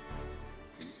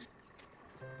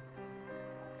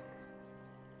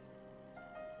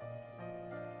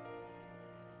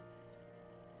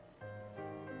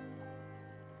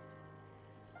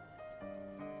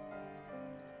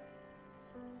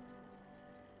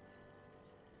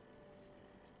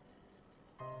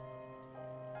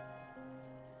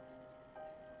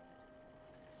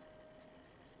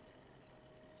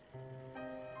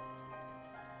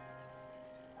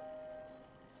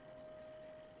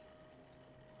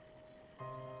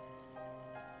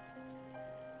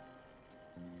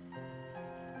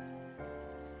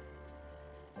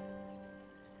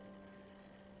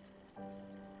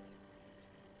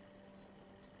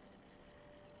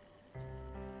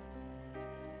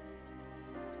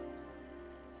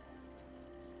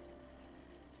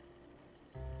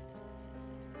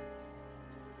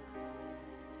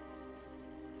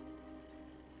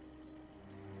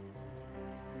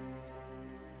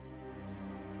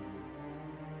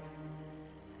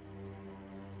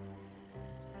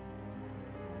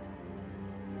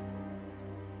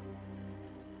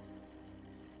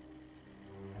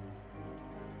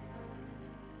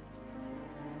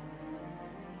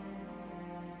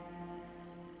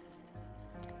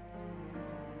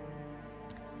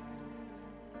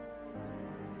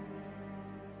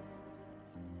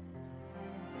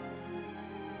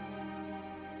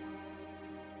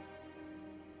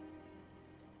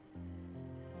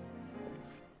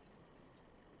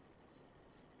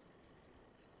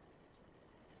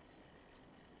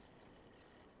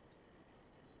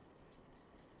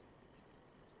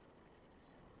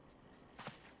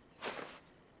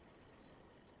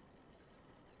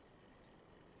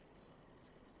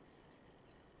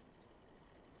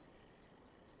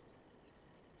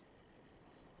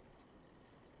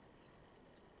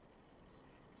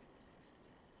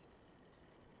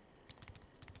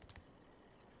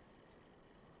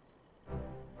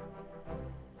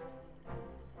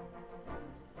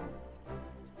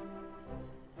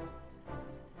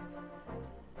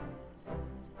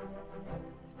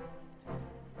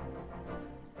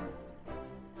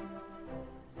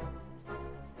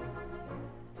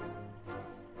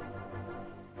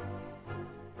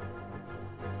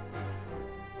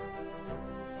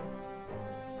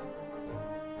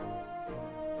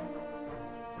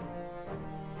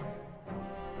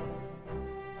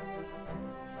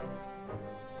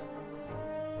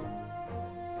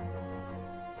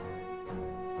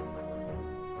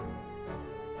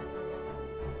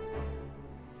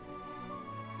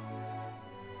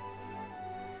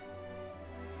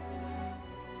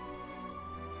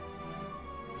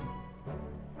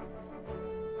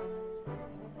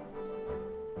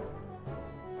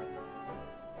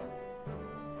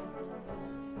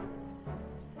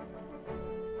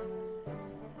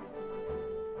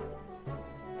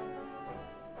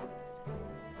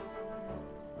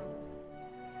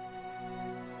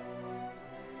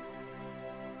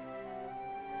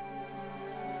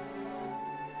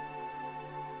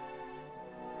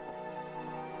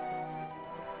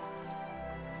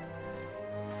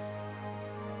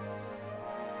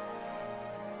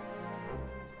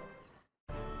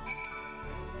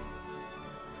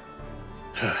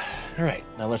 All right,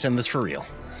 now let's end this for real.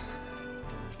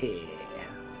 Yeah.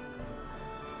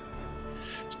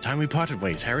 It's time we parted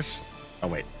ways, Harris. Oh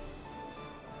wait,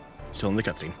 still in the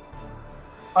cutscene.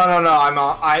 Oh no,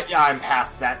 I'm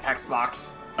past that text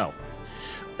box. Oh,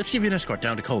 let's give you an escort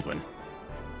down to Coldwind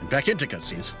and back into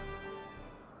cutscenes.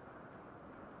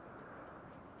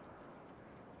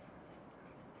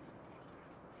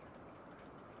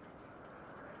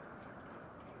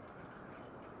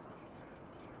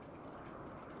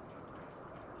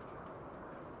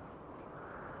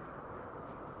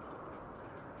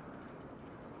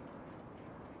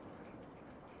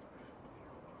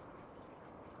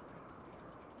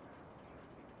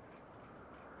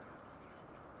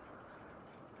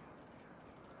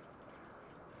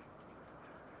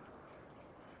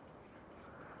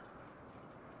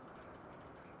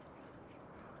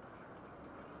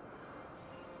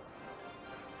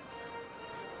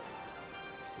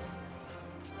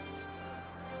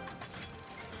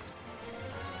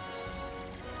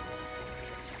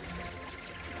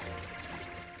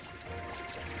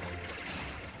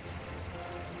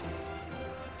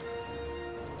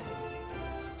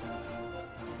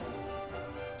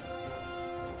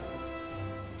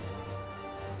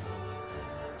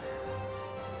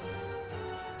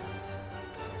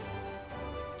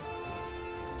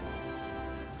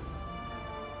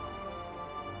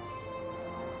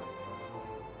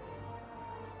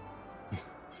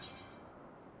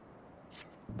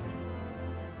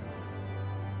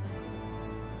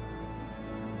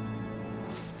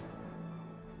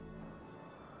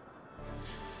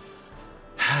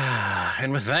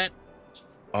 And with that,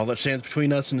 all that stands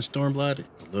between us and Stormblood is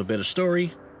a little bit of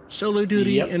story, solo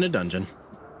duty, and a dungeon.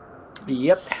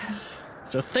 Yep.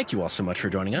 So thank you all so much for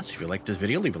joining us. If you liked this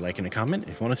video, leave a like and a comment.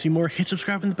 If you want to see more, hit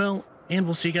subscribe and the bell. And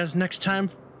we'll see you guys next time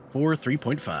for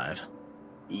 3.5.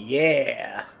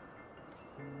 Yeah.